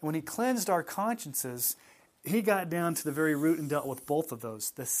 and when He cleansed our consciences, He got down to the very root and dealt with both of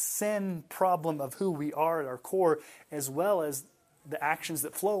those. The sin problem of who we are at our core, as well as the actions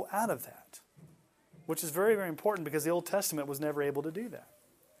that flow out of that. Which is very, very important because the Old Testament was never able to do that.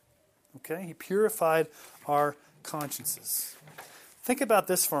 Okay? He purified our consciences. Think about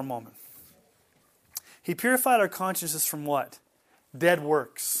this for a moment. He purified our consciences from what? Dead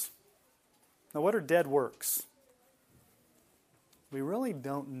works. Now, what are dead works? We really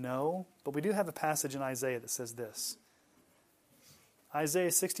don't know, but we do have a passage in Isaiah that says this.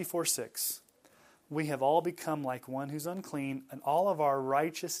 Isaiah 64:6. We have all become like one who's unclean, and all of our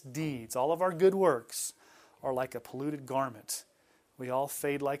righteous deeds, all of our good works, are like a polluted garment. We all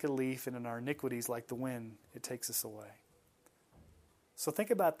fade like a leaf, and in our iniquities, like the wind, it takes us away. So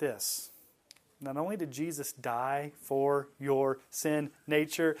think about this. Not only did Jesus die for your sin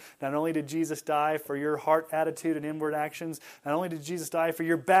nature, not only did Jesus die for your heart attitude and inward actions, not only did Jesus die for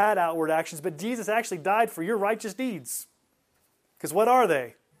your bad outward actions, but Jesus actually died for your righteous deeds. Because what are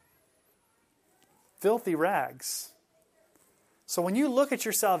they? Filthy rags. So when you look at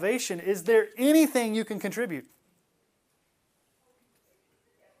your salvation, is there anything you can contribute?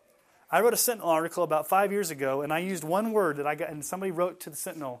 I wrote a Sentinel article about 5 years ago, and I used one word that I got, and somebody wrote to the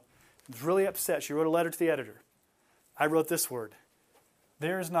Sentinel. I was really upset. She wrote a letter to the editor. I wrote this word.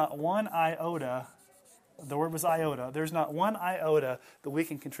 There is not one iota, the word was iota, there's not one iota that we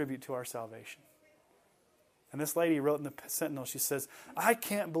can contribute to our salvation. And this lady wrote in the Sentinel, she says, I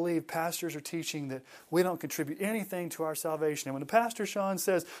can't believe pastors are teaching that we don't contribute anything to our salvation. And when the pastor Sean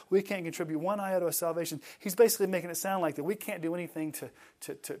says we can't contribute one iota of salvation, he's basically making it sound like that we can't do anything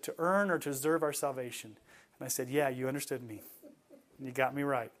to earn or to deserve our salvation. And I said, yeah, you understood me. And you got me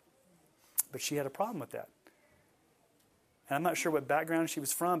right. But she had a problem with that. And I'm not sure what background she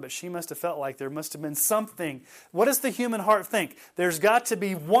was from, but she must have felt like there must have been something. What does the human heart think? There's got to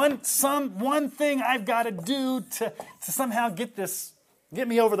be one thing I've got to do to somehow get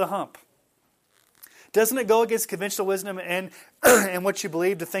me over the hump. Doesn't it go against conventional wisdom and what you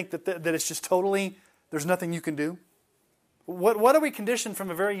believe to think that it's just totally, there's nothing you can do? What are we conditioned from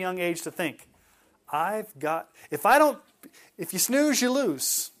a very young age to think? If you snooze, you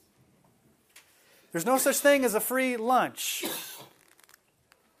lose. There's no such thing as a free lunch.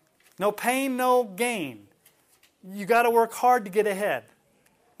 No pain, no gain. You got to work hard to get ahead.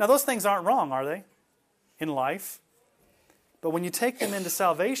 Now, those things aren't wrong, are they? In life. But when you take them into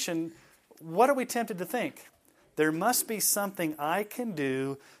salvation, what are we tempted to think? There must be something I can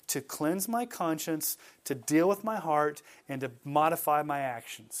do to cleanse my conscience, to deal with my heart, and to modify my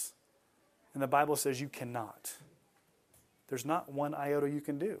actions. And the Bible says you cannot. There's not one iota you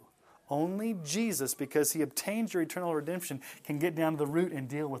can do. Only Jesus, because He obtained your eternal redemption, can get down to the root and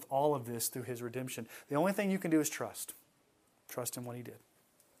deal with all of this through His redemption. The only thing you can do is trust. Trust in what He did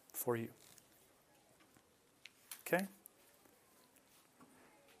for you. Okay?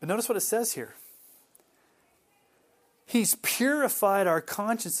 But notice what it says here. He's purified our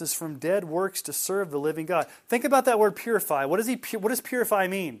consciences from dead works to serve the living God. Think about that word purify. What does purify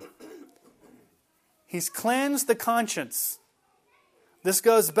mean? He's cleansed the conscience. This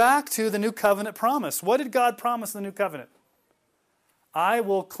goes back to the new covenant promise. What did God promise in the new covenant? I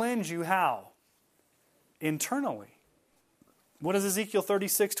will cleanse you how? Internally. What is Ezekiel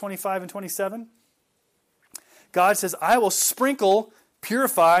 36, 25, and 27? God says, I will sprinkle,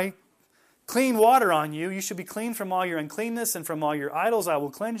 purify, clean water on you. You should be clean from all your uncleanness and from all your idols. I will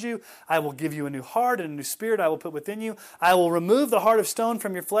cleanse you. I will give you a new heart and a new spirit I will put within you. I will remove the heart of stone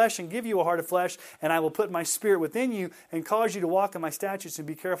from your flesh and give you a heart of flesh. And I will put my spirit within you and cause you to walk in my statutes and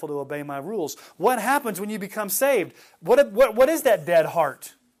be careful to obey my rules. What happens when you become saved? What is that dead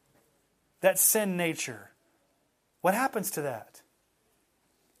heart? That sin nature. What happens to that?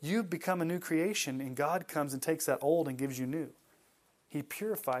 You become a new creation and God comes and takes that old and gives you new. He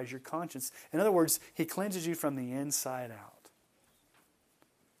purifies your conscience. In other words, He cleanses you from the inside out.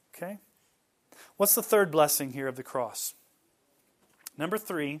 Okay? What's the third blessing here of the cross? Number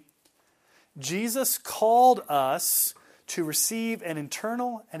 3, Jesus called us to receive an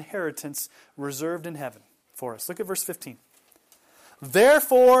eternal inheritance reserved in heaven for us. Look at verse 15.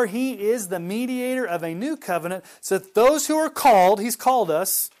 Therefore, He is the mediator of a new covenant, so that those who are called, He's called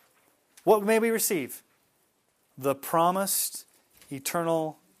us, what may we receive? The promised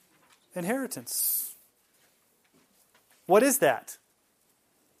eternal inheritance. What is that?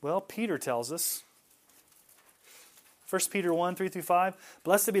 Well, Peter tells us. 1 Peter 1, 3-5.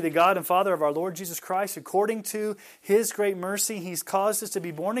 Blessed be the God and Father of our Lord Jesus Christ. According to His great mercy, He's caused us to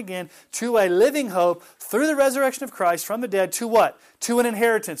be born again to a living hope through the resurrection of Christ from the dead to what? To an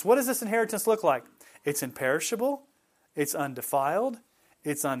inheritance. What does this inheritance look like? It's imperishable. It's undefiled.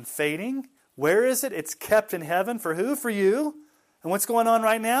 It's unfading. Where is it? It's kept in heaven. For who? For you. And what's going on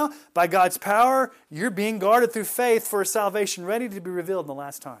right now? By God's power, you're being guarded through faith for a salvation ready to be revealed in the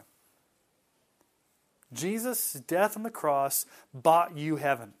last time. Jesus' death on the cross bought you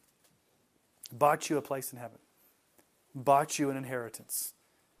heaven. Bought you a place in heaven. Bought you an inheritance.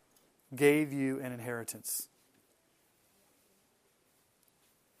 Gave you an inheritance.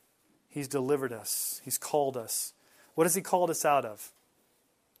 He's delivered us. He's called us. What has He called us out of?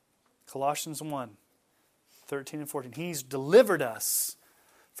 Colossians 1. 13 and 14. He's delivered us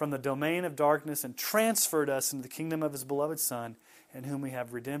from the domain of darkness and transferred us into the kingdom of His beloved Son, in whom we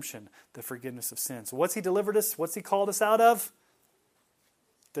have redemption, the forgiveness of sins. So what's He delivered us? What's He called us out of?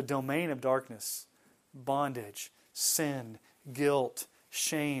 The domain of darkness, bondage, sin, guilt,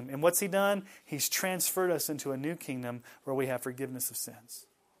 shame. And what's He done? He's transferred us into a new kingdom where we have forgiveness of sins.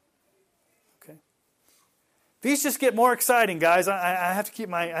 Okay? These just get more exciting, guys. I have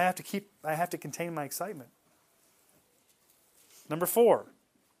to contain my excitement. Number 4.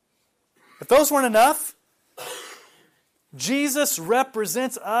 If those weren't enough, Jesus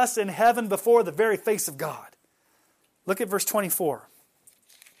represents us in heaven before the very face of God. Look at verse 24.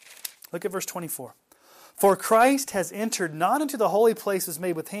 Look at verse 24. For Christ has entered not into the holy places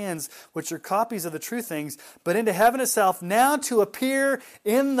made with hands, which are copies of the true things, but into heaven itself, now to appear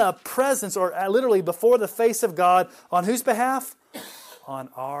in the presence, or literally before the face of God. On whose behalf? On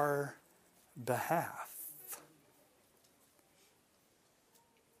our behalf.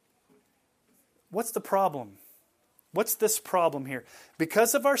 What's the problem? What's this problem here?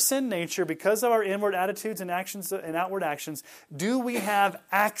 Because of our sin nature, because of our inward attitudes and actions and outward actions, do we have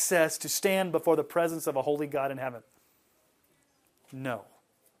access to stand before the presence of a holy God in heaven? No.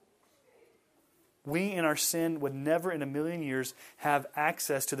 We in our sin would never in a million years have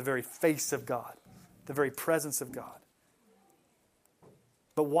access to the very face of God, the very presence of God.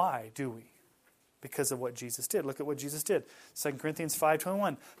 But why do we? Because of what Jesus did. Look at what Jesus did. 2 Corinthians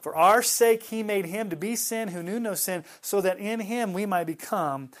 5:21. For our sake He made Him to be sin who knew no sin, so that in Him we might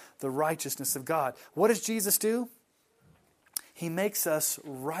become the righteousness of God. What does Jesus do? He makes us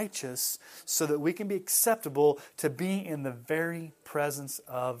righteous so that we can be acceptable to be in the very presence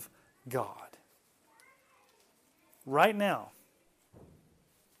of God. Right now,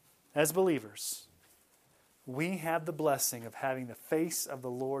 as believers, we have the blessing of having the face of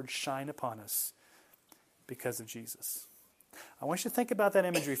the Lord shine upon us because of Jesus. I want you to think about that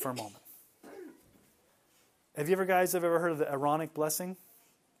imagery for a moment. Have you ever heard of the Aaronic blessing?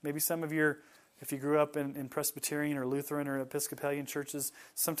 Maybe some of your, if you grew up in Presbyterian or Lutheran or Episcopalian churches,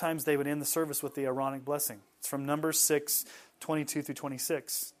 sometimes they would end the service with the Aaronic blessing. It's from Numbers 6, 22 through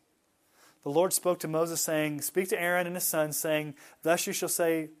 26. The Lord spoke to Moses, saying, Speak to Aaron and his sons, saying, Thus you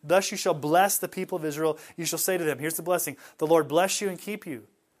shall bless the people of Israel. You shall say to them, here's the blessing, the Lord bless you and keep you.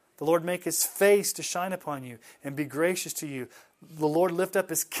 The Lord make His face to shine upon you and be gracious to you. The Lord lift up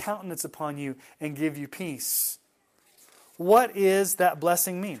His countenance upon you and give you peace. what is that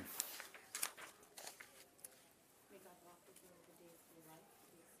blessing mean?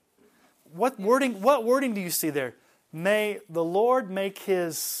 What wording do you see there? May the Lord make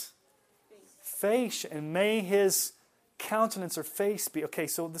His face and may His countenance or face be... Okay,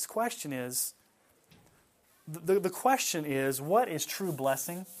 so this question is... The question is, what is true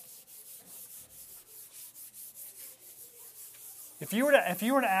blessing? If you were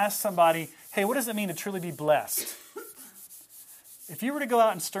to ask somebody, hey, what does it mean to truly be blessed? If you were to go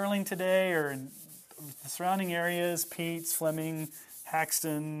out in Sterling today or in the surrounding areas, Pete's, Fleming,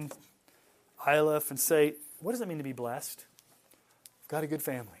 Haxton, Iliff, and say, what does it mean to be blessed? Got a good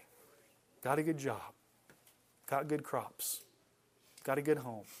family. Got a good job. Got good crops. Got a good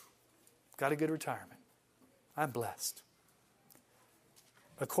home. Got a good retirement. I'm blessed.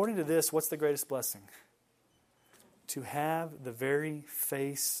 According to this, what's the greatest blessing? To have the very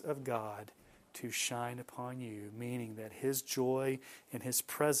face of God to shine upon you, meaning that His joy and His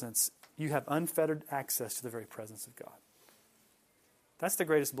presence, you have unfettered access to the very presence of God. That's the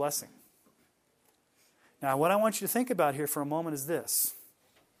greatest blessing. Now, what I want you to think about here for a moment is this.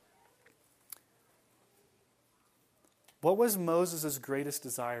 What was Moses' greatest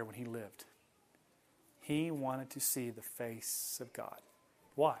desire when he lived? He wanted to see the face of God.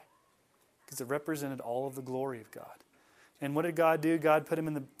 Why? Because it represented all of the glory of God. And what did God do? God put him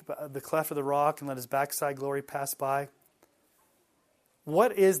in the cleft of the rock and let His backside glory pass by.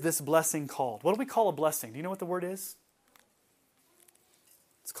 What is this blessing called? What do we call a blessing? Do you know what the word is?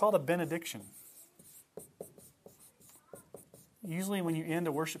 It's called a benediction. Usually when you end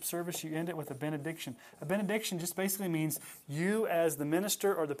a worship service, you end it with a benediction. A benediction just basically means you as the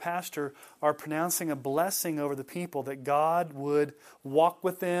minister or the pastor are pronouncing a blessing over the people that God would walk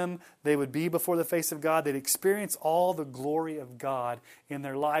with them, they would be before the face of God, they'd experience all the glory of God in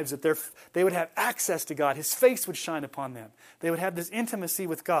their lives, that they would have access to God, His face would shine upon them. They would have this intimacy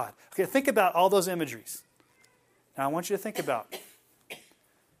with God. Okay, think about all those imageries. Now I want you to think about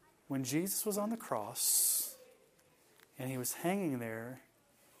when Jesus was on the cross, and He was hanging there,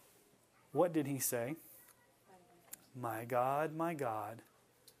 what did He say? My God,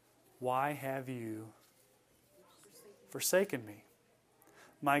 why have you forsaken me?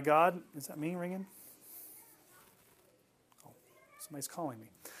 My God, is that me ringing? Oh, somebody's calling me.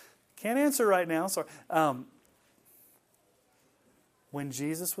 Can't answer right now, sorry. When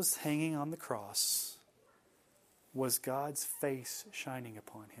Jesus was hanging on the cross, was God's face shining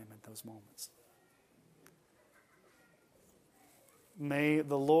upon Him at those moments? May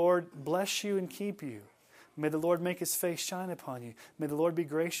the Lord bless you and keep you. May the Lord make His face shine upon you. May the Lord be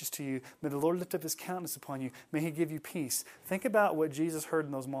gracious to you. May the Lord lift up His countenance upon you. May He give you peace. Think about what Jesus heard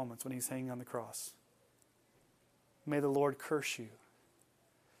in those moments when He's hanging on the cross. May the Lord curse you.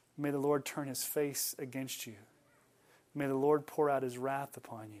 May the Lord turn His face against you. May the Lord pour out His wrath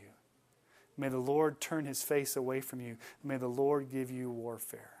upon you. May the Lord turn His face away from you. May the Lord give you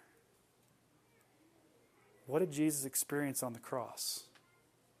warfare. What did Jesus experience on the cross?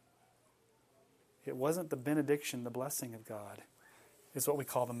 It wasn't the benediction, the blessing of God. It's what we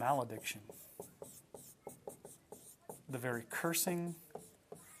call the malediction. The very cursing,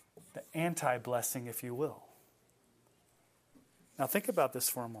 the anti-blessing, if you will. Now think about this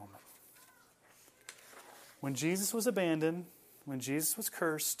for a moment. When Jesus was abandoned, when Jesus was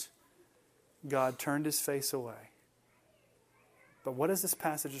cursed, God turned His face away. But what does this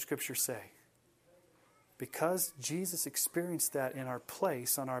passage of Scripture say? Because Jesus experienced that in our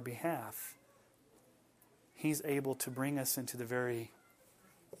place, on our behalf, He's able to bring us into the very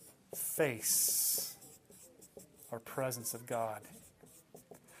face or presence of God.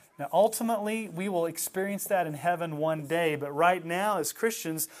 Now, ultimately, we will experience that in heaven one day, but right now, as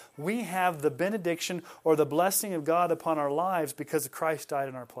Christians, we have the benediction or the blessing of God upon our lives because Christ died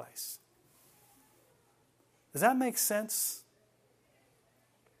in our place. Does that make sense?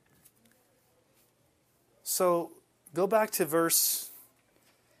 So, go back to verse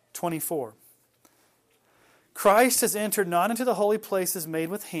 24. Christ has entered not into the holy places made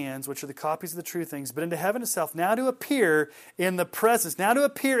with hands, which are the copies of the true things, but into heaven itself, now to appear in the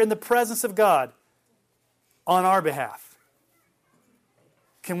presence of God on our behalf.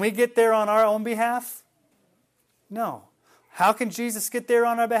 Can we get there on our own behalf? No. How can Jesus get there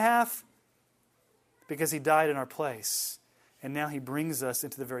on our behalf? Because He died in our place. And now He brings us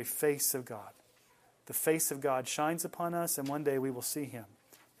into the very face of God. The face of God shines upon us, and one day we will see Him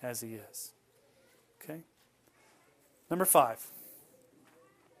as He is. Okay? Number 5.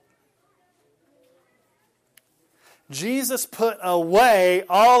 Jesus put away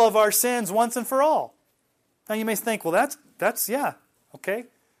all of our sins once and for all. Now you may think, well, that's yeah, okay,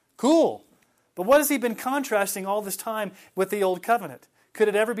 cool. But what has he been contrasting all this time with the old covenant? Could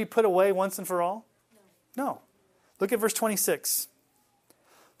it ever be put away once and for all? No. Look at verse 26.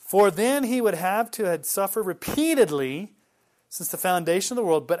 For then he would have to have suffered repeatedly since the foundation of the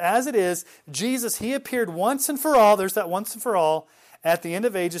world. But as it is, Jesus, he appeared once and for all, there's that once and for all, at the end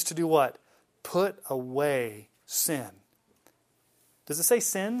of ages to do what? Put away sin. Does it say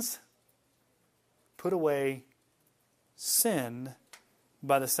sins? Put away sin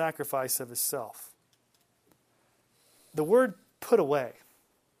by the sacrifice of himself. The word put away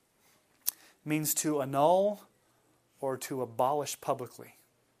means to annul or to abolish publicly.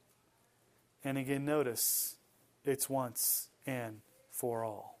 And again, notice, it's once and for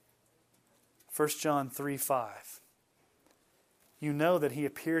all. 1 John 3:5. You know that he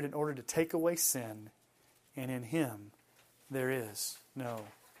appeared in order to take away sin, and in him there is no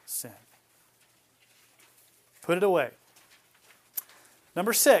sin. Put it away.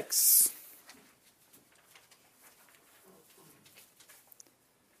 Number 6.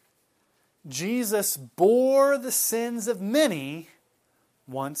 Jesus bore the sins of many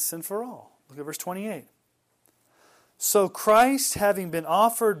once and for all. Look at verse 28. So Christ, having been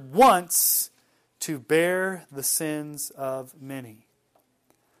offered once to bear the sins of many.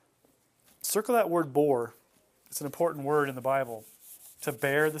 Circle that word bore. It's an important word in the Bible. To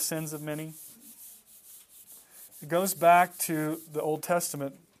bear the sins of many. It goes back to the Old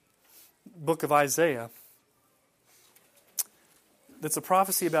Testament book of Isaiah. That's a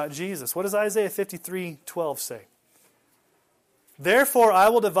prophecy about Jesus. What does Isaiah 53:12 say? Therefore I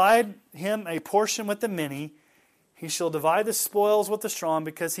will divide him a portion with the many. He shall divide the spoils with the strong,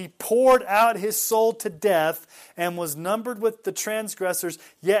 because he poured out his soul to death and was numbered with the transgressors,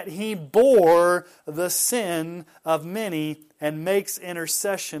 yet he bore the sin of many and makes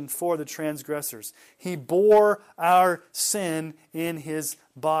intercession for the transgressors. He bore our sin in his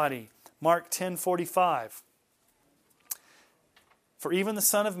body. Mark 10:45. For even the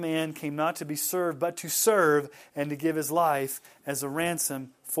Son of Man came not to be served, but to serve and to give his life as a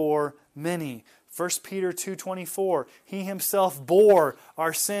ransom for many. 1 Peter 2:24, he himself bore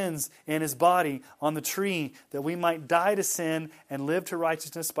our sins in his body on the tree, that we might die to sin and live to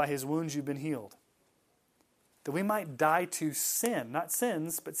righteousness. By his wounds you've been healed. That we might die to sin, not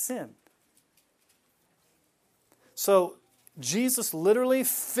sins, but sin. So Jesus literally,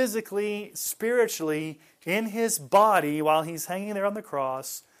 physically, spiritually, in his body, while he's hanging there on the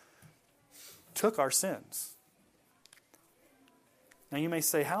cross, took our sins. Now you may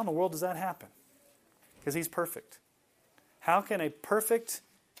say, how in the world does that happen? Because he's perfect. How can a perfect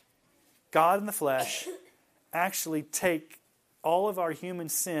God in the flesh actually take all of our human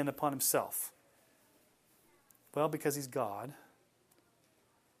sin upon himself? Well, because he's God.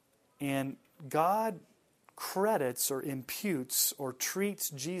 And God credits or imputes or treats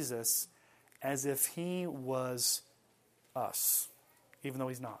Jesus as if he was us, even though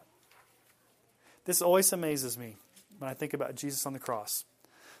he's not. This always amazes me when I think about Jesus on the cross.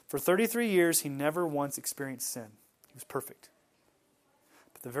 For 33 years, he never once experienced sin. He was perfect.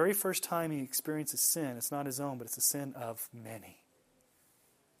 But the very first time he experiences sin, it's not his own, but it's the sin of many.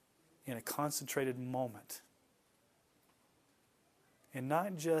 In a concentrated moment. And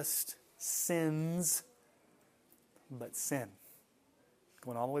not just sins, but sin.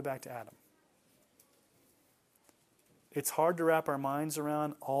 Going all the way back to Adam. It's hard to wrap our minds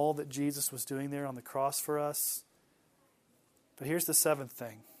around all that Jesus was doing there on the cross for us. But here's the seventh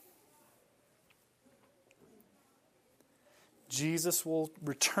thing. Jesus will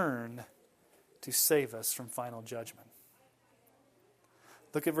return to save us from final judgment.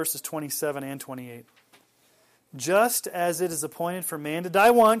 Look at verses 27 and 28. Just as it is appointed for man to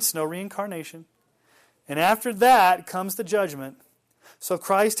die once, no reincarnation, and after that comes the judgment, so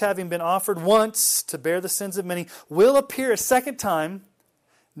Christ, having been offered once to bear the sins of many, will appear a second time,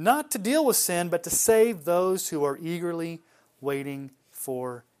 not to deal with sin, but to save those who are eagerly waiting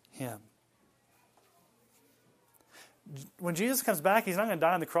for him. When Jesus comes back, he's not going to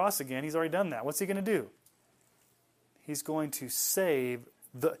die on the cross again. He's already done that. What's he going to do? He's going to save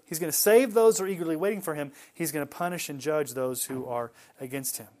those who are eagerly waiting for him. He's going to punish and judge those who are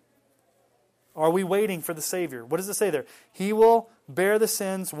against him. Are we waiting for the Savior? What does it say there? He will bear the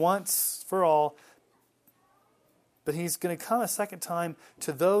sins once for all, but he's going to come a second time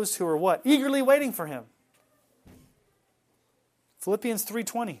to those who are what? Eagerly waiting for him. Philippians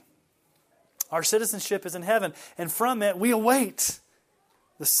 3:20. Our citizenship is in heaven, and from it we await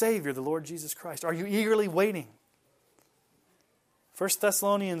the Savior, the Lord Jesus Christ. Are you eagerly waiting? 1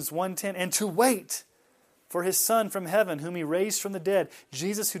 Thessalonians 1:10, and to wait for his Son from heaven, whom he raised from the dead,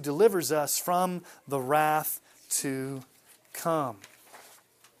 Jesus, who delivers us from the wrath to come.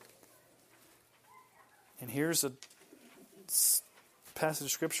 And here's a passage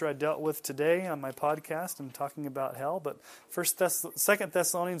of Scripture I dealt with today on my podcast. I'm talking about hell, but 2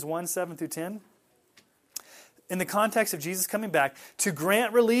 Thessalonians 1, 7 through 10. In the context of Jesus coming back, to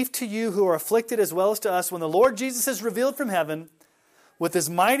grant relief to you who are afflicted as well as to us, when the Lord Jesus is revealed from heaven with his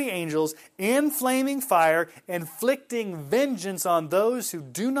mighty angels in flaming fire, inflicting vengeance on those who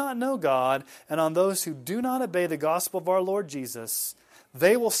do not know God and on those who do not obey the gospel of our Lord Jesus.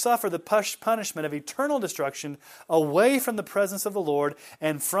 They will suffer the punishment of eternal destruction away from the presence of the Lord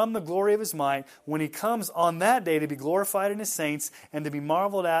and from the glory of his might when he comes on that day to be glorified in his saints and to be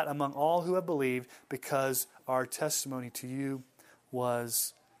marveled at among all who have believed, because our testimony to you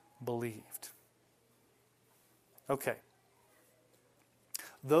was believed. Okay.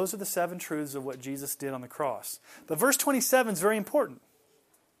 Those are the 7 truths of what Jesus did on the cross. But verse 27 is very important.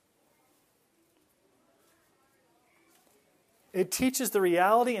 It teaches the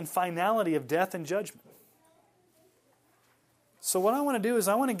reality and finality of death and judgment. So what I want to do is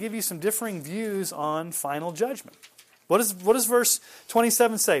I want to give you some differing views on final judgment. What does verse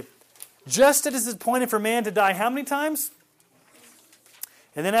 27 say? Just as it is appointed for man to die how many times?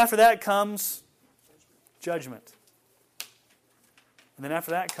 And then after that comes judgment. And then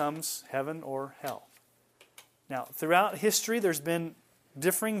after that comes heaven or hell. Now, throughout history, there's been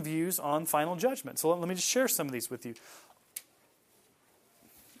differing views on final judgment. So let me just share some of these with you.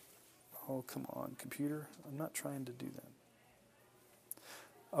 Oh, come on, computer. I'm not trying to do that.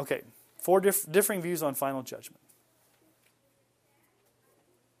 Okay, 4 differing views on final judgment.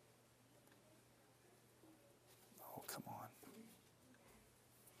 Oh, come on.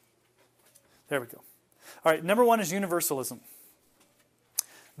 There we go. All right, number 1 is universalism.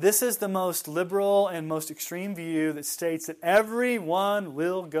 This is the most liberal and most extreme view that states that everyone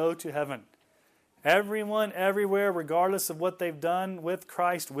will go to heaven. Everyone, everywhere, regardless of what they've done with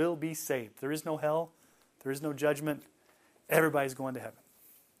Christ, will be saved. There is no hell. There is no judgment. Everybody's going to heaven.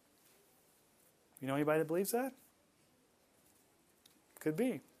 You know anybody that believes that? Could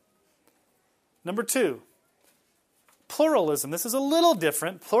be. Number 2, pluralism. This is a little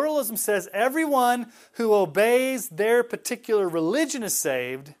different. Pluralism says everyone who obeys their particular religion is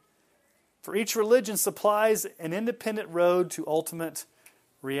saved, for each religion supplies an independent road to ultimate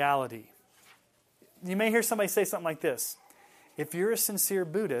reality. You may hear somebody say something like this: if you're a sincere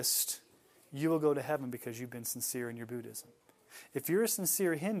Buddhist, you will go to heaven because you've been sincere in your Buddhism. If you're a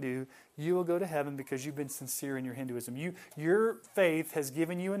sincere Hindu, you will go to heaven because you've been sincere in your Hinduism. Your faith has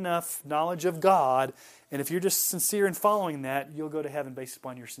given you enough knowledge of God, and if you're just sincere in following that, you'll go to heaven based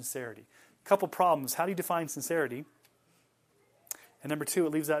upon your sincerity. A couple problems. How do you define sincerity? And number 2,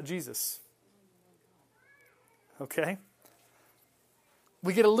 it leaves out Jesus. Okay?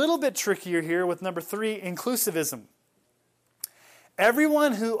 We get a little bit trickier here with number 3, inclusivism.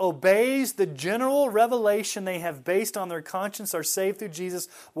 Everyone who obeys the general revelation they have based on their conscience are saved through Jesus.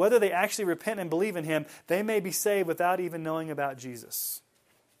 Whether they actually repent and believe in him, they may be saved without even knowing about Jesus.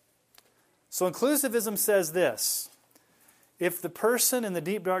 So inclusivism says this: if the person in the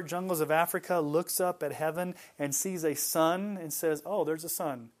deep dark jungles of Africa looks up at heaven and sees a sun and says, oh, there's a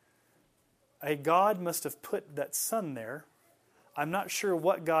sun, a God must have put that sun there. I'm not sure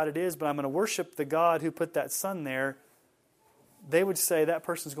what God it is, but I'm going to worship the God who put that sun there. They would say that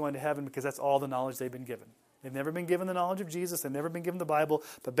person's going to heaven because that's all the knowledge they've been given. They've never been given the knowledge of Jesus. They've never been given the Bible.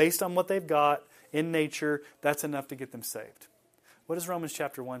 But based on what they've got in nature, that's enough to get them saved. What does Romans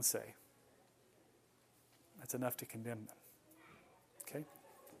chapter 1 say? That's enough to condemn them. Okay?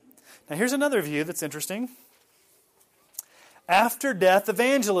 Now here's another view that's interesting. After death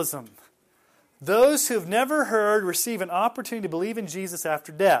evangelism. Those who've never heard receive an opportunity to believe in Jesus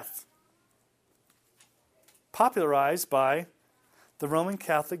after death. Popularized by the Roman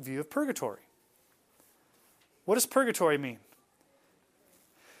Catholic view of purgatory. What does purgatory mean?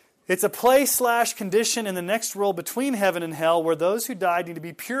 It's a place/condition in the next world between heaven and hell where those who died need to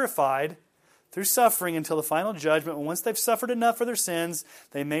be purified through suffering until the final judgment. And once they've suffered enough for their sins,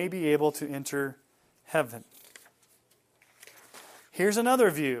 they may be able to enter heaven. Here's another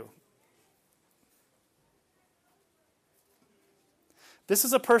view. This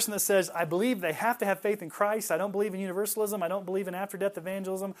is a person that says, I believe they have to have faith in Christ. I don't believe in universalism. I don't believe in after-death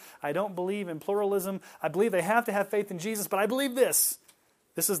evangelism. I don't believe in pluralism. I believe they have to have faith in Jesus, but I believe this.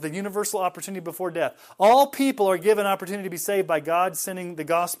 This is the universal opportunity before death. All people are given opportunity to be saved by God sending the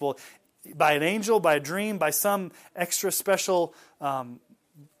gospel, by an angel, by a dream, by some extra special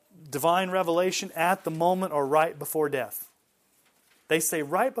divine revelation at the moment or right before death. They say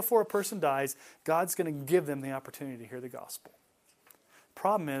right before a person dies, God's going to give them the opportunity to hear the gospel.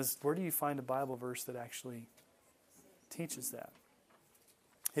 Problem is, where do you find a Bible verse that actually teaches that?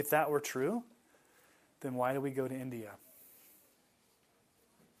 If that were true, then why do we go to India?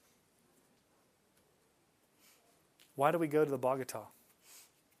 Why do we go to the Bogota?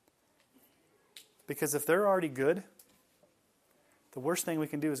 Because if they're already good, the worst thing we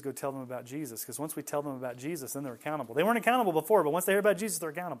can do is go tell them about Jesus. Because once we tell them about Jesus, then they're accountable. They weren't accountable before, but once they hear about Jesus, they're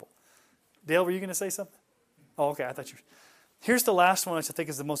accountable. Dale, were you going to say something? Oh, okay. I thought you were. Here's the last one, which I think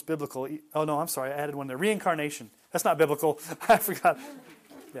is the most biblical. Oh, no, I'm sorry. I added one there. Reincarnation. That's not biblical. I forgot.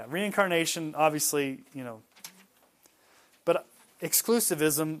 Yeah, reincarnation, obviously, But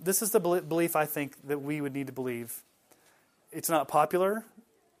exclusivism, this is the belief I think that we would need to believe. It's not popular.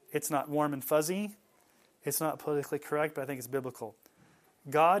 It's not warm and fuzzy. It's not politically correct, but I think it's biblical.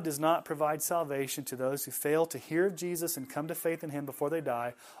 God does not provide salvation to those who fail to hear of Jesus and come to faith in Him before they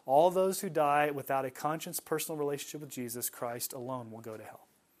die. All those who die without a conscious personal relationship with Jesus Christ alone will go to hell.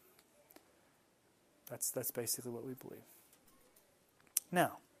 That's basically what we believe.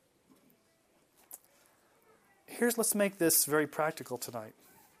 Now, let's make this very practical tonight.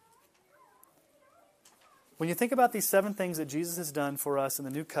 When you think about these 7 things that Jesus has done for us in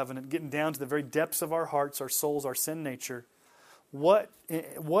the new covenant, getting down to the very depths of our hearts, our souls, our sin nature, what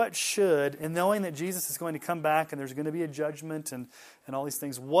should, and knowing that Jesus is going to come back and there's going to be a judgment and all these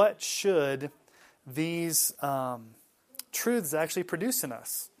things, what should these truths actually produce in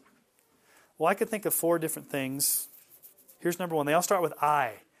us? Well, I could think of 4 different things. Here's number 1. They all start with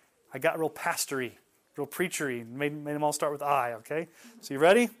I. I got real pastory, real preachery, made them all start with I, okay? So you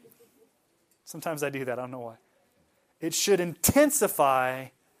ready? Sometimes I do that. I don't know why. It should intensify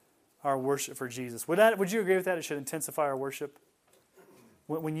our worship for Jesus. Would you agree with that? It should intensify our worship?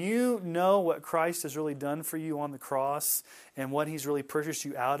 When you know what Christ has really done for you on the cross and what He's really purchased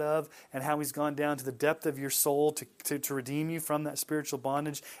you out of and how He's gone down to the depth of your soul to redeem you from that spiritual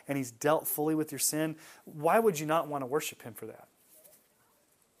bondage and He's dealt fully with your sin, why would you not want to worship Him for that?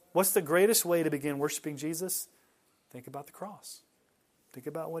 What's the greatest way to begin worshiping Jesus? Think about the cross. Think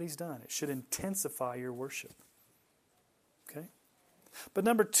about what He's done. It should intensify your worship. Okay? But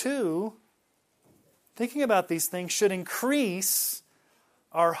number 2, thinking about these things should increase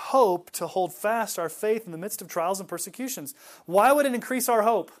our hope to hold fast our faith in the midst of trials and persecutions. Why would it increase our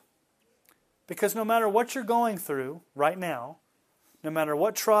hope? Because no matter what you're going through right now, no matter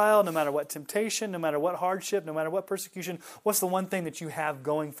what trial, no matter what temptation, no matter what hardship, no matter what persecution, what's the one thing that you have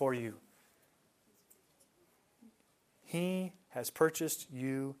going for you? He has purchased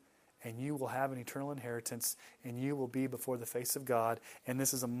you, and you will have an eternal inheritance, and you will be before the face of God. And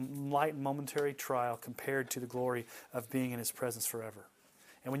this is a light momentary trial compared to the glory of being in His presence forever.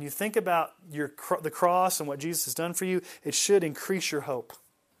 And when you think about the cross and what Jesus has done for you, it should increase your hope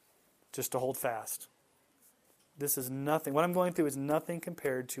just to hold fast. This is nothing. What I'm going through is nothing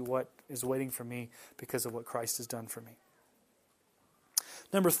compared to what is waiting for me because of what Christ has done for me.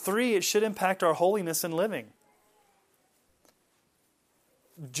 Number 3, it should impact our holiness in living.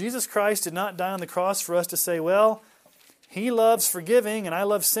 Jesus Christ did not die on the cross for us to say, well, He loves forgiving and I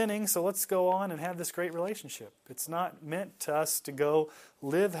love sinning, so let's go on and have this great relationship. It's not meant to us to go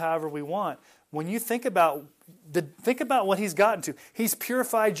live however we want. When you think about what He's gotten to, He's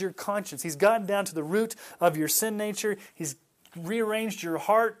purified your conscience. He's gotten down to the root of your sin nature. He's rearranged your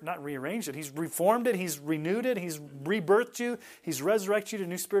heart, not rearranged it, He's reformed it, He's renewed it, He's rebirthed you, He's resurrected you to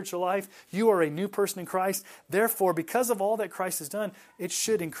new spiritual life. You are a new person in Christ. Therefore, because of all that Christ has done, it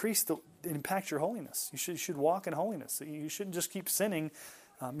should impact your holiness. You should walk in holiness. You shouldn't just keep sinning.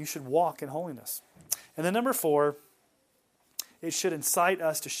 You should walk in holiness. And then number 4, it should incite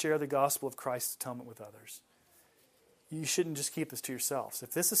us to share the gospel of Christ's atonement with others. You shouldn't just keep this to yourselves.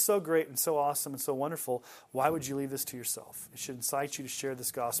 If this is so great and so awesome and so wonderful, why would you leave this to yourself? It should incite you to share this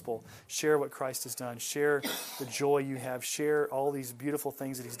gospel, share what Christ has done, share the joy you have, share all these beautiful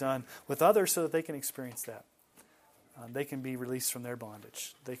things that He's done with others so that they can experience that. They can be released from their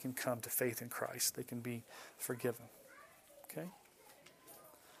bondage. They can come to faith in Christ. They can be forgiven. Okay?